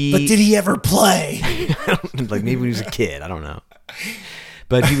 But did he ever play? Like maybe when he was a kid. I don't know.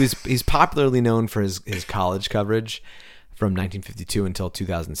 But he's popularly known for his college coverage from 1952 until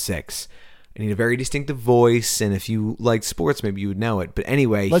 2006. And he had a very distinctive voice, and if you liked sports, maybe you would know it. But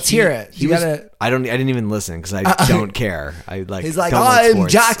anyway, let's hear it. I didn't even listen because I don't care. He's like, I'm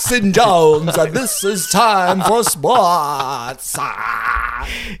Jackson Jones, and this is time for sports.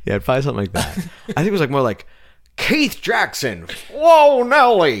 Yeah, probably something like that. I think it was like more like Keith Jackson. Whoa,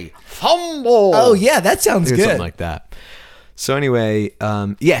 Nelly, fumble. Oh yeah, that sounds good. Something like that. So anyway,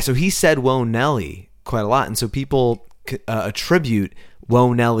 so he said "Whoa, Nelly" quite a lot, and so people attribute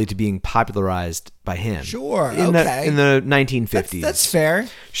Whoa Nelly to being popularized by him. Sure. In the 1950s. That's fair.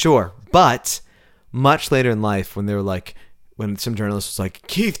 Sure. But much later in life, when some journalist was like,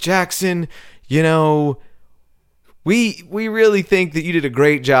 Keith Jackson, we really think that you did a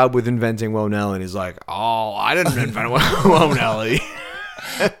great job with inventing Whoa Nelly. And he's like, oh, I didn't invent Whoa Nelly.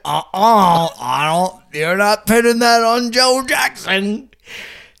 You're not pinning that on Joe Jackson.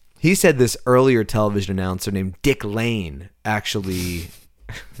 He said this earlier television announcer named Dick Lane actually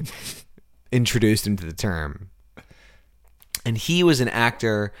introduced him to the term. And he was an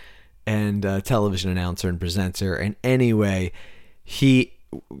actor and television announcer and presenter. And anyway, he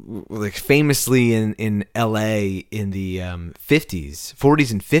famously in LA in the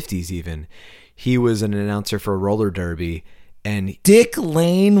 40s and 50s even, he was an announcer for a roller derby. And Dick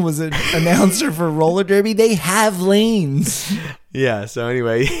Lane was an announcer for roller derby. They have lanes. Yeah. So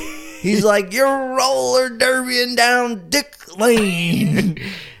anyway, he's like, you're roller derbying down Dick Lane.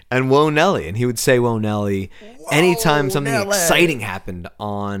 And Whoa Nelly, and he would say Whoa Nelly anytime something exciting happened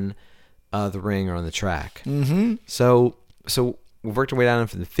on the ring or on the track. Mm-hmm. So we've worked our way down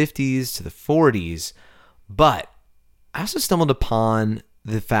from the 50s to the 40s, but I also stumbled upon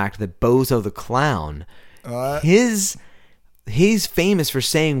the fact that Bozo the Clown, he's famous for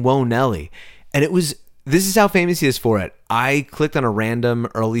saying Whoa Nelly, and this is how famous he is for it. I clicked on a random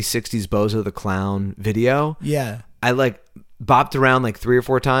early 60s Bozo the Clown video. Yeah. I bopped around 3 or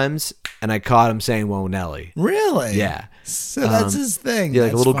 4 times, and I caught him saying Whoa Nelly. Really? Yeah. So that's his thing. Yeah,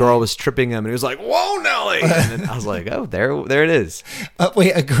 that's a little girl was tripping him, and he was like, Whoa Nelly! And then I was like, oh, there it is.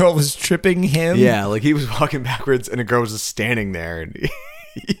 Wait, a girl was tripping him? Yeah, he was walking backwards, and a girl was just standing there, and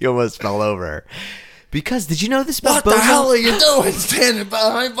he almost fell over. Because, did you know this about Bozo? What the hell are you doing standing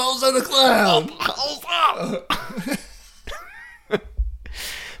behind Bozo the Clown?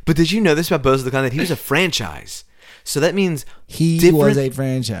 But did you know this about Bozo the Clown? That he was a franchise. So that means he was a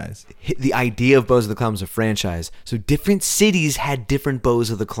franchise. The idea of Bozo the Clown was a franchise. So different cities had different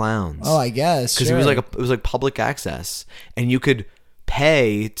Bozo the Clowns. Oh, I guess. Because it was like public access. And you could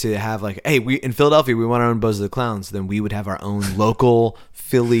pay to have hey, in Philadelphia we want our own Bozo the Clown, so then we would have our own local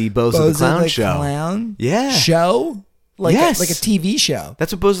Philly Bozo the Clown show. Clown? Yeah. Show? Yes. Like a TV show.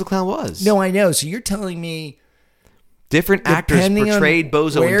 That's what Bozo the Clown was. No, I know. So you're telling me different actors portrayed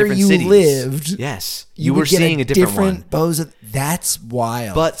Bozo in different cities. Where you lived. Yes. You were seeing a different one. Bozo. That's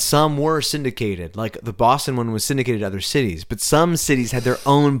wild. But some were syndicated. The Boston one was syndicated to other cities. But some cities had their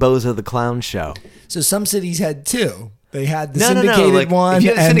own Bozo the Clown show. So some cities had two. They had the syndicated one. If you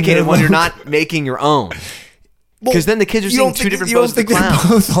had the syndicated one, you're not making your own. Because then the kids are seeing two different Bozo the Clowns.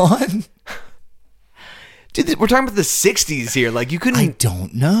 Both on? Dude, we're talking about the 60s here. You couldn't... I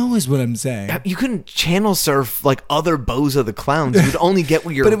don't know is what I'm saying. You couldn't channel surf other Bozo the Clowns. You would only get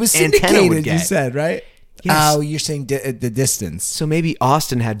what your but it was antenna would get. You said, right? Yes. Oh, you're saying the distance. So maybe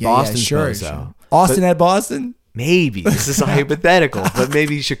Austin had Boston's Bozo. Sure. Austin had Boston? Maybe. This is a hypothetical. But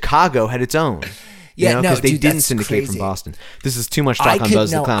maybe Chicago had its own. Because they didn't syndicate from Boston. This is too much talk on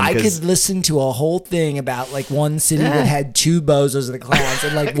Bozo the Clown. I could listen to a whole thing about one city that had two Bozos the Clowns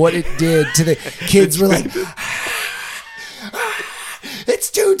and what it did to the kids. Were like,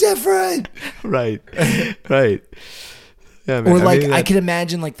 it's too different. Right. Right. Yeah, man. Or I could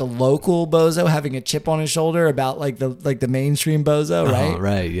imagine the local Bozo having a chip on his shoulder about the mainstream Bozo, right?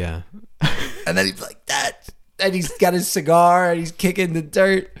 Right. Yeah. And then he'd be like, And he's got his cigar and he's kicking the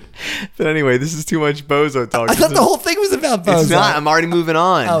dirt. But anyway, this is too much bozo talk. I thought the whole thing was about bozo. It's not. I'm already moving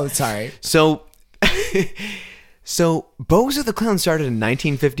on. Oh, sorry. So Bozo the Clown started in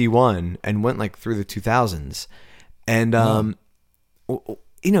 1951 and went like through the 2000s. And,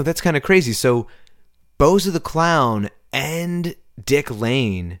 that's kind of crazy. So Bozo the Clown and Dick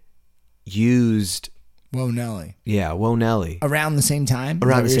Lane used... Whoa, Nelly. Yeah, Whoa, Nelly. Around the same time?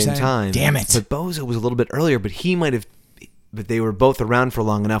 Around the same time. Damn it. But Bozo was a little bit earlier, but he might have... But they were both around for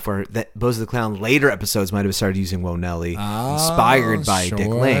long enough where that Bozo the Clown later episodes might have started using Whoa, Nelly, inspired by Dick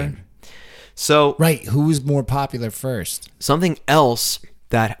Lane. So... Right, who was more popular first? Something else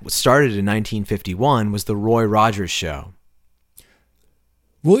that started in 1951 was the Roy Rogers Show.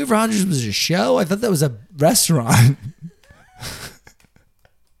 Roy Rogers was a show? I thought that was a restaurant.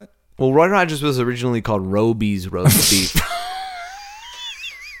 Well, Roy Rogers was originally called Roby's Roast Beef.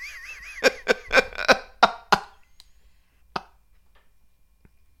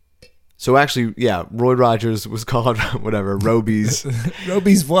 So actually, yeah, Roy Rogers was called whatever, Roby's.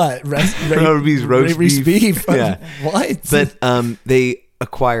 Roby's what? Roby's roast beef. Yeah. What? But they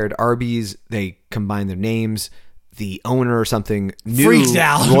acquired Arby's. They combined their names. The owner or something knew freaked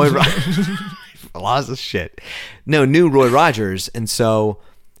out. Roy Rogers. Lots of shit. No, knew Roy Rogers, and so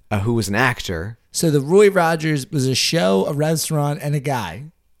who was an actor. So the Roy Rogers was a show, a restaurant, and a guy.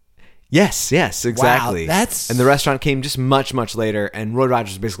 Yes, exactly. Wow, and the restaurant came just much, much later, and Roy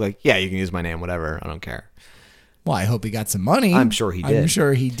Rogers was basically like, yeah, you can use my name, whatever, I don't care. Well, I hope he got some money. I'm sure he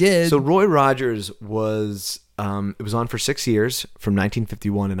did. So Roy Rogers was, it was on for 6 years, from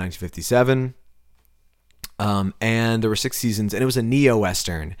 1951 to 1957, and there were 6 seasons, and it was a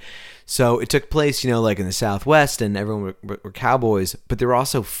neo-Western. So it took place, like in the Southwest, and everyone were cowboys, but there were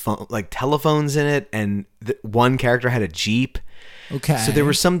also telephones in it, and one character had a Jeep. Okay. So there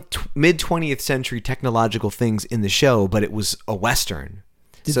were some mid-20th century technological things in the show, but it was a Western.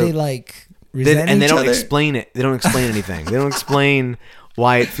 Did they resent and they each don't other? explain it. They don't explain anything. They don't explain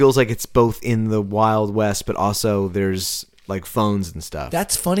why it feels like it's both in the Wild West, but also there's like phones and stuff.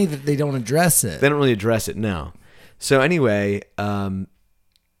 That's funny that they don't address it. They don't really address it, no. So anyway, there are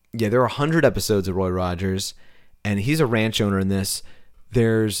 100 episodes of Roy Rogers, and he's a ranch owner in this.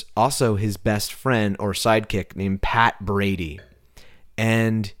 There's also his best friend or sidekick named Pat Brady.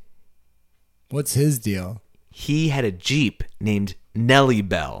 And what's his deal? He had a Jeep named Nelly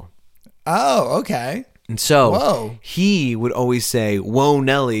Bell. Oh, okay. And so he would always say, whoa,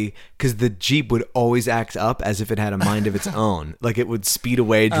 Nelly, because the Jeep would always act up as if it had a mind of its own. Like it would speed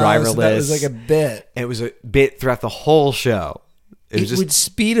away driverless. So that was like a bit. It was a bit throughout the whole show. It would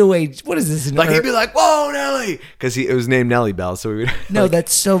speed away. What is this? Like he'd be like, whoa, Nelly. Because it was named Nelly Bell. So we would. No,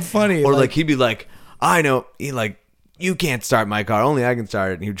 that's so funny. Or like he'd be like, I know. You can't start my car. Only I can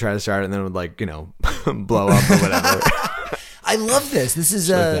start it. And he would try to start it, and then it would blow up or whatever. I love this. This is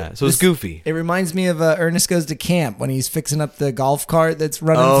so it's goofy. It reminds me of Ernest Goes to Camp when he's fixing up the golf cart that's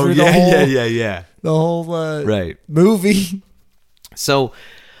running through the whole the whole right movie. So,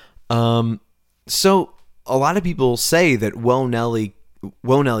 so a lot of people say that Whoa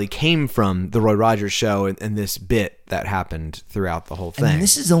Nelly came from the Roy Rogers Show and this bit that happened throughout the whole thing. And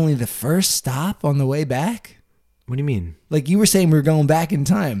this is only the first stop on the way back. What do you mean? Like you were saying, we were going back in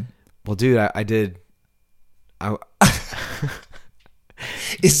time. Well, dude, I did.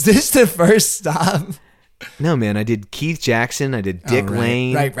 Is this the first stop? No, man. I did Keith Jackson. I did Dick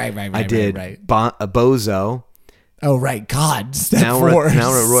Lane. Right. I did Bozo. Oh, right. God. Step now 4. Now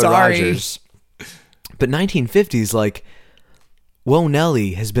we're at Roy Sorry. Rogers. But 1950s, like, Whoa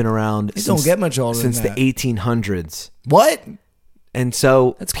Nelly has been around don't get much older since than the 1800s. What? And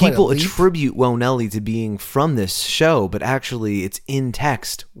so That's quite people a leap. attribute Whoa Nelly to being from this show, but actually it's in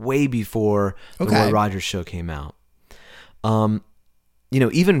text way before the Roy Rogers Show came out.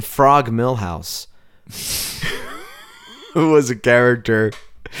 Even Frog Milhouse, who was a character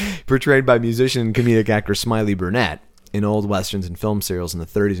portrayed by musician and comedic actor Smiley Burnett in old westerns and film serials in the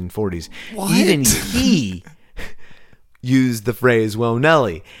 30s and 40s. What? Even he used the phrase Whoa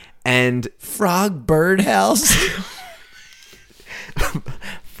Nelly. And Frog Birdhouse?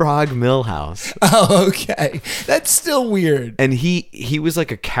 Frog Milhouse. Oh, okay. That's still weird. And he was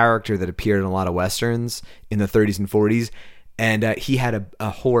like a character that appeared in a lot of westerns in the 30s and 40s. And he had a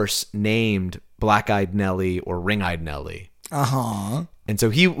horse named Black-Eyed Nelly or Ring-Eyed Nelly. Uh-huh. And so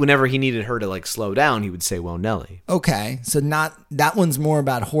whenever he needed her to like slow down, he would say, "Whoa, Nelly." Okay. So that one's more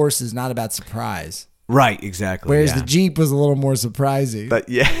about horses, not about surprise. Right, exactly. Whereas the Jeep was a little more surprising. But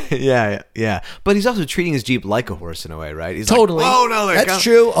yeah. But he's also treating his Jeep like a horse in a way, right? He's totally. Like, "Whoa, Nelly." That's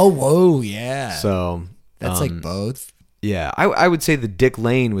true. Oh, whoa, yeah. So that's like both. Yeah, I would say the Dick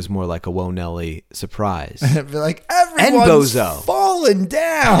Lane was more like a Whoa Nelly surprise. It'd be like, everyone's Bozo. falling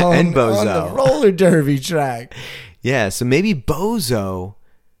down And Bozo. on the roller derby track. Yeah, so maybe Bozo.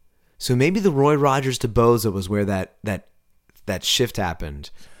 So maybe the Roy Rogers to Bozo was where that shift happened.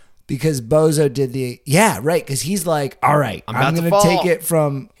 Because Bozo did right, because he's like, all right, I'm going to fall. take it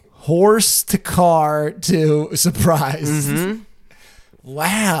from horse to car to surprise. Mm-hmm.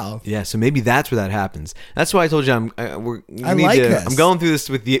 Wow. Yeah, so maybe that's where that happens. That's why I told you I'm going through this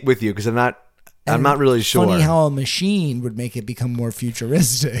with you because I'm not really sure. Funny how a machine would make it become more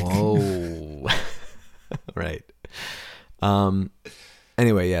futuristic. Oh, right.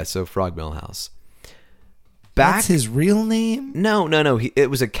 Anyway, yeah. So Frog Millhouse. That's his real name? No.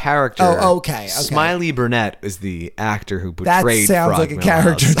 It was a character. Oh, okay. Smiley Burnett is the actor who portrayed. That sounds Frog like a Millhouse.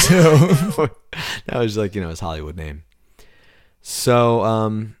 character too. That was like his Hollywood name.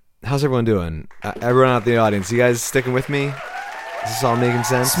 So, how's everyone doing? Everyone out in the audience, you guys sticking with me? Is this all making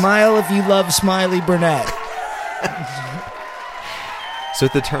sense? Smile if you love Smiley Burnett. So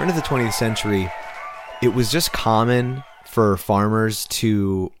at the turn of the 20th century, it was just common for farmers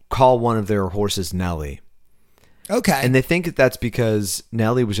to call one of their horses Nelly. Okay. And they think that that's because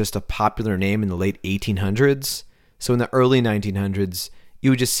Nelly was just a popular name in the late 1800s. So in the early 1900s,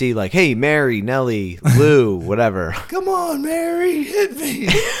 you would just see like, hey, Mary, Nelly, Lou, whatever. Come on, Mary, hit me.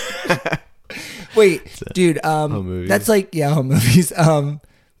 Wait, dude, that's like, home movies.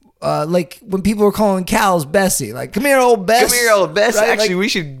 Like when people were calling cows Bessie, like, come here, old Bess. Come here, old Bess. Right? Actually, like,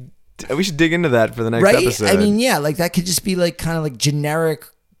 we should dig into that for the next right? episode. I mean, yeah, like that could just be like kind of like generic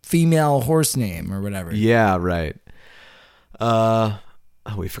female horse name or whatever. Yeah, right.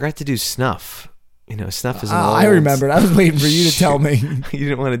 We forgot to do Snuff. Snuff is an old... I remembered. I was waiting for you to tell me. You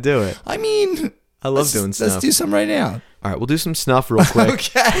didn't want to do it. I mean... I love doing Snuff. Let's do some right now. All right, we'll do some Snuff real quick.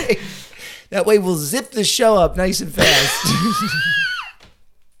 Okay. That way we'll zip the show up nice and fast.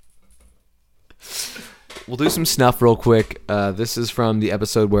 We'll do some Snuff real quick. This is from the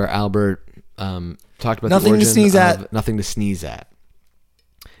episode where Albert talked about Nothing the origin to sneeze of at. Nothing to sneeze at.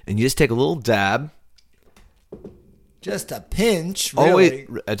 And you just take a little dab. Just a pinch, really.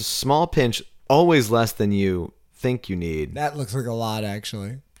 Always, a small pinch, always less than you think you need. That looks like a lot,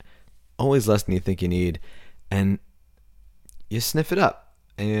 actually. Always less than you think you need. And you sniff it up.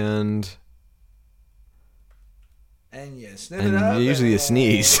 And you sniff it up. Usually you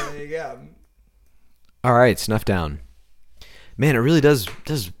sneeze. There you go. All right, snuff down. Man, it really does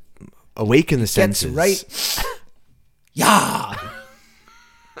awaken the senses. Gets right. Yeah.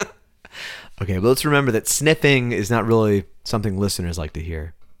 Okay, but let's remember that sniffing is not really something listeners like to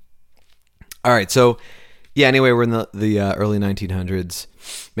hear. All right, so yeah. Anyway, we're in the early 1900s.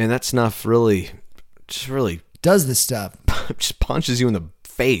 Man, that snuff really does this stuff. Just punches you in the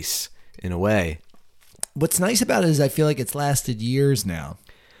face in a way. What's nice about it is I feel like it's lasted years now.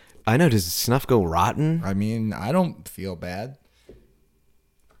 I know. Does snuff go rotten? I mean, I don't feel bad.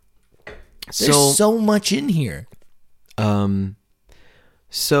 There's so much in here.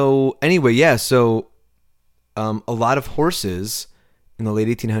 So anyway, yeah. So a lot of horses in the late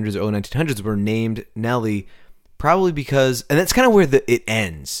 1800s, early 1900s were named Nelly, probably because, and that's kind of where it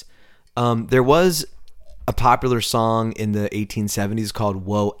ends. There was a popular song in the 1870s called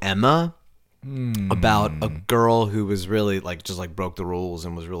 "Whoa Emma," about a girl who was really just broke the rules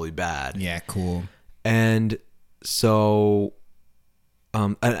and was really bad. Yeah, cool. And so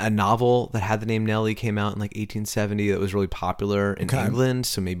a novel that had the name Nelly came out in 1870 that was really popular in England.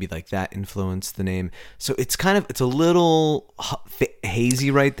 So maybe that influenced the name. So it's a little hazy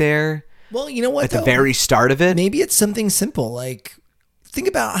right there. Well, you know what? At the very start of it. Maybe it's something simple. Think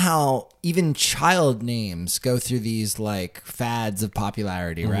about how even child names go through these fads of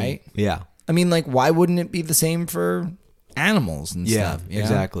popularity, right? Yeah. I mean, why wouldn't it be the same for animals and stuff? Yeah,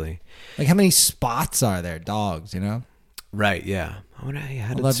 exactly. How many spots are there? Dogs, Right, yeah.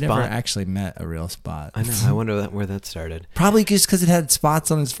 I've never actually met a real spot. I know. I wonder where that started. Probably just because it had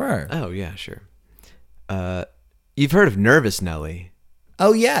spots on his fur. Oh, yeah, sure. You've heard of Nervous Nelly.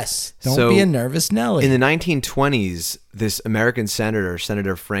 Oh, yes. Don't be a nervous Nelly. In the 1920s, this American senator,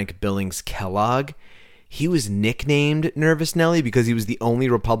 Senator Frank Billings Kellogg, he was nicknamed Nervous Nelly because he was the only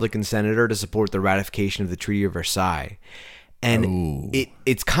Republican senator to support the ratification of the Treaty of Versailles. And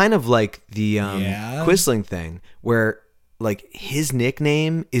it's kind of like the Quisling thing, where his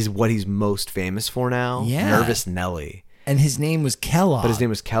nickname is what he's most famous for now. Yeah. Nervous Nelly. And his name was Kellogg. But his name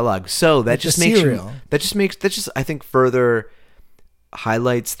was Kellogg. So that just makes I think further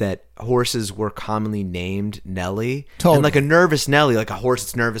highlights that horses were commonly named Nelly. Totally. And a nervous Nelly, a horse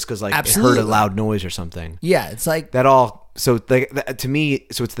that's nervous because it heard a loud noise or something. Yeah, it's that all so to me,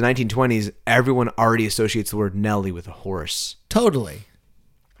 so it's the 1920s. Everyone already associates the word Nelly with a horse. Totally.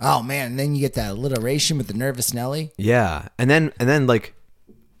 Oh man, and then you get that alliteration with the nervous Nelly. Yeah, and then like,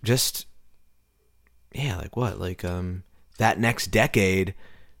 just yeah, like what? Like that next decade,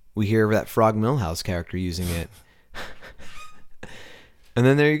 we hear that Frog Milhouse character using it, and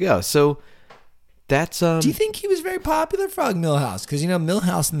then there you go. So that's Do you think he was very popular, Frog Milhouse? Because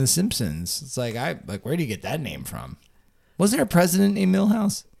Milhouse in The Simpsons. It's like where do you get that name from? Was there a president named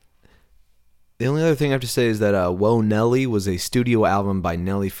Milhouse? The only other thing I have to say is that "Whoa, Nelly" was a studio album by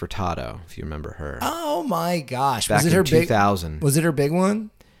Nelly Furtado, if you remember her. Oh my gosh! Back was it her in 2000. Was it her big one?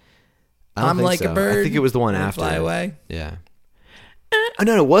 I don't I'm think like so. a bird. I think it was the one after. Fly away. Yeah. Oh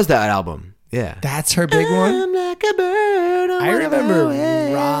no, it was that album. Yeah. That's her big one. I'm like a bird. I remember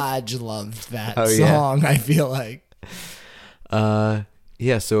Raj loved that song. Yeah. I feel like.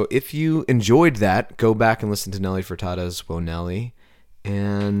 Yeah. So if you enjoyed that, go back and listen to Nelly Furtado's "Whoa, Nelly,"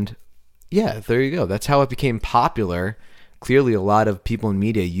 and yeah, there you go. That's how it became popular. Clearly, a lot of people in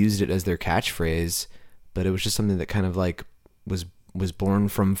media used it as their catchphrase, but it was just something that kind of like was born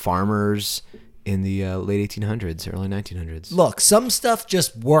from farmers in the late 1800s, early 1900s. Look, some stuff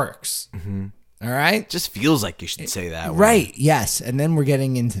just works. Mm-hmm. All right? Just feels like you should say that. Right, yes. And then we're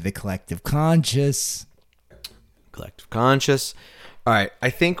getting into the collective conscious. Collective conscious. All right, I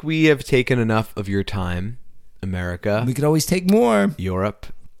think we have taken enough of your time, America. We could always take more. Europe,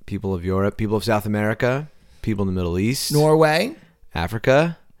 people of South America, people in the Middle East. Norway.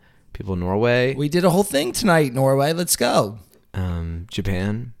 Africa, people in Norway. We did a whole thing tonight, Norway. Let's go.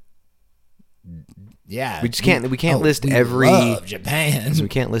 Japan. Yeah. We can't list every. Love Japan. So we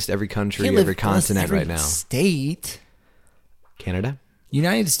can't list every country, every continent every right now. State. Canada.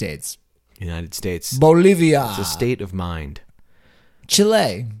 United States. It's Bolivia. a state of mind.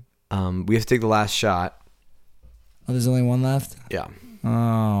 Chile. We have to take the last shot. Oh, there's only one left? Yeah.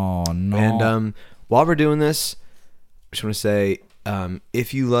 Oh, no. And while we're doing this, I just want to say,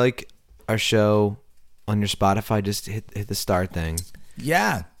 if you like our show on your Spotify, just hit the star thing.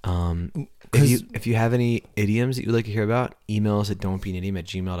 Yeah. If you have any idioms that you'd like to hear about, email us at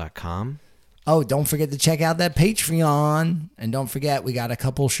don'tbeanidiom@gmail.com. Oh, don't forget to check out that Patreon. And don't forget, we got a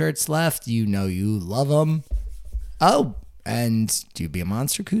couple shirts left. You love them. Oh, and Do Be a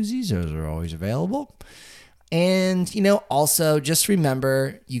Monster koozies. Those are always available. And, also just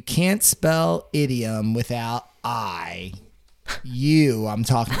remember, you can't spell idiom without I. I'm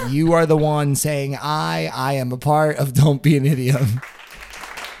talking. You are the one saying I am a part of Don't Be an Idiom.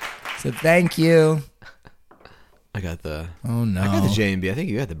 So thank you. I got the. Oh no. I got the J&B. I think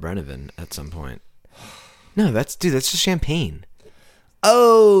you got the Brennivin at some point. No, that's just champagne.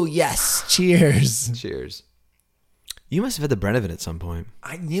 Oh yes. Cheers. Cheers. You must have had the Brennivin at some point.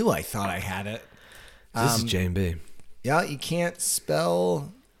 I thought I had it. This is J&B. Yeah, you can't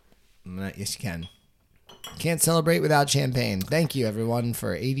spell. Yes, you can. Can't celebrate without champagne. Thank you, everyone,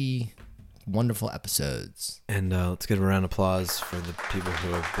 for 80 wonderful episodes. And let's give a round of applause for the people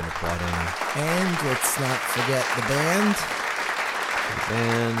who have been applauding. And let's not forget the band.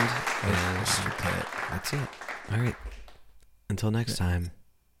 And that's it. All right. Until next time,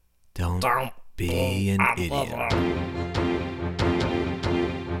 don't be an idiot.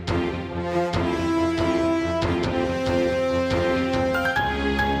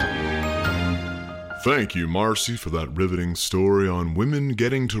 Thank you, Marcy, for that riveting story on women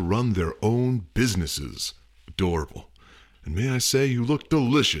getting to run their own businesses. Adorable. And may I say, you look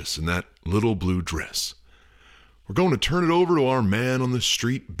delicious in that little blue dress. We're going to turn it over to our man on the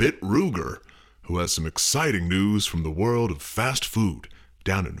street, Bit Ruger, who has some exciting news from the world of fast food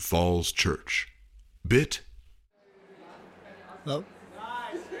down in Falls Church. Bit? Hello?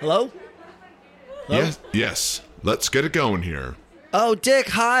 Hello? Yes. Let's get it going here. Oh, Dick,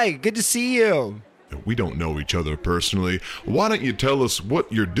 hi. Good to see you. We don't know each other personally. Why don't you tell us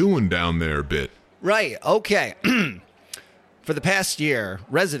what you're doing down there, Bit? Right, okay. For the past year,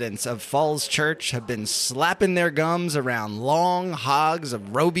 residents of Falls Church have been slapping their gums around long hogs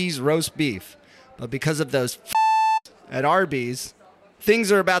of Roby's roast beef. But because of those at Arby's,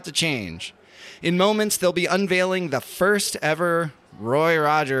 things are about to change. In moments, they'll be unveiling the first ever Roy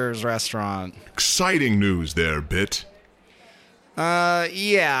Rogers restaurant. Exciting news there, Bit.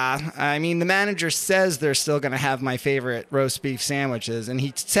 Yeah. I mean, the manager says they're still going to have my favorite roast beef sandwiches. And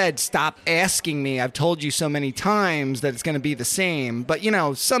he said, stop asking me. I've told you so many times that it's going to be the same. But,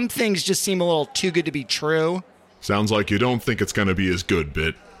 some things just seem a little too good to be true. Sounds like you don't think it's going to be as good,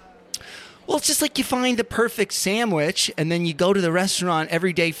 Bit. Well, it's just like you find the perfect sandwich, and then you go to the restaurant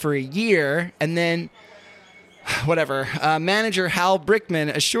every day for a year, and then Whatever. Manager Hal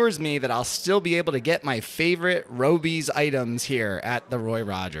Brickman assures me that I'll still be able to get my favorite Roby's items here at the Roy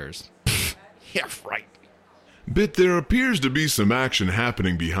Rogers. Yeah, right. Bit, there appears to be some action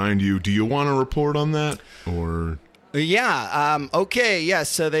happening behind you. Do you want to report on that? Or... Yeah, okay, yes,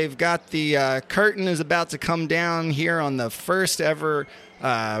 so they've got the curtain is about to come down here on the first ever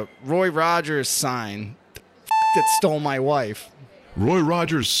Roy Rogers sign that stole my wife. Roy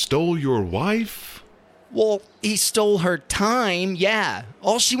Rogers stole your wife? Well, he stole her time, yeah.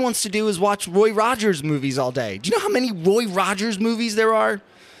 All she wants to do is watch Roy Rogers movies all day. Do you know how many Roy Rogers movies there are?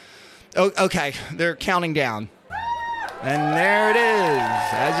 Oh, okay, they're counting down. And there it is,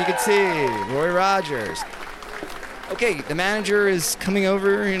 as you can see, Roy Rogers. Okay, the manager is coming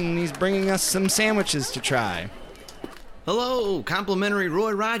over and he's bringing us some sandwiches to try. Hello, complimentary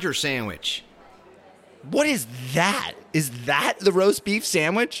Roy Rogers sandwich. What is that? Is that the roast beef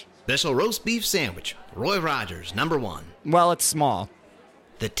sandwich? Special roast beef sandwich. Roy Rogers, #1. Well, it's small.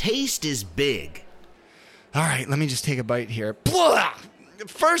 The taste is big. All right, let me just take a bite here. Blah!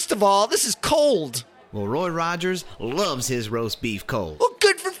 First of all, this is cold. Well, Roy Rogers loves his roast beef cold. Well,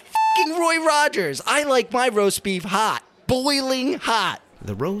 good for fucking Roy Rogers. I like my roast beef hot. Boiling hot.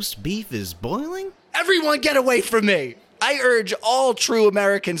 The roast beef is boiling? Everyone get away from me. I urge all true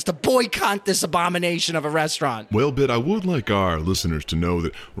Americans to boycott this abomination of a restaurant. Well, Bit, I would like our listeners to know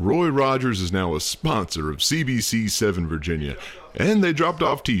that Roy Rogers is now a sponsor of CBC 7 Virginia, and they dropped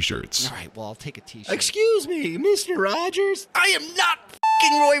off T-shirts. All right, well, I'll take a T-shirt. Excuse me, Mr. Rogers? I am not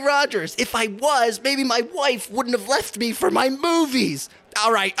fucking Roy Rogers. If I was, maybe my wife wouldn't have left me for my movies.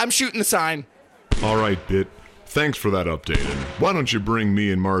 All right, I'm shooting the sign. All right, Bit. Thanks for that update, and why don't you bring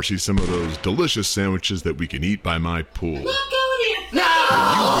me and Marcy some of those delicious sandwiches that we can eat by my pool?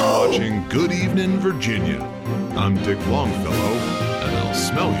 No! You've been watching Good Evening Virginia. I'm Dick Longfellow, and I'll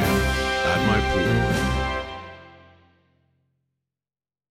smell you at my pool.